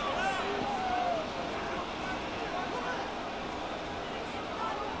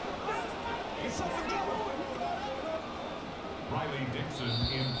 Riley Dixon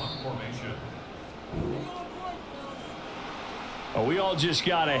in punt formation. Oh, we all just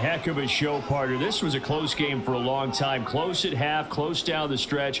got a heck of a show, partner. This was a close game for a long time. Close at half, close down the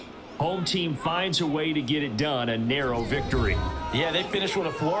stretch. Home team finds a way to get it done, a narrow victory. Yeah, they finished with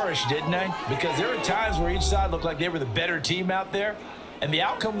a flourish, didn't they? Because there were times where each side looked like they were the better team out there. And the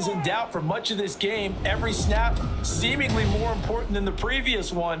outcome was in doubt for much of this game. Every snap seemingly more important than the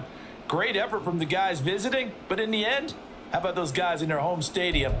previous one. Great effort from the guys visiting. But in the end, how about those guys in their home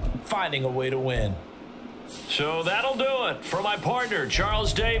stadium finding a way to win? So that'll do it. For my partner,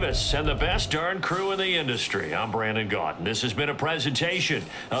 Charles Davis, and the best darn crew in the industry, I'm Brandon Gaudin. This has been a presentation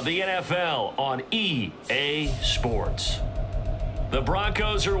of the NFL on EA Sports. The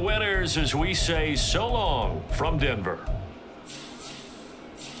Broncos are winners as we say so long from Denver.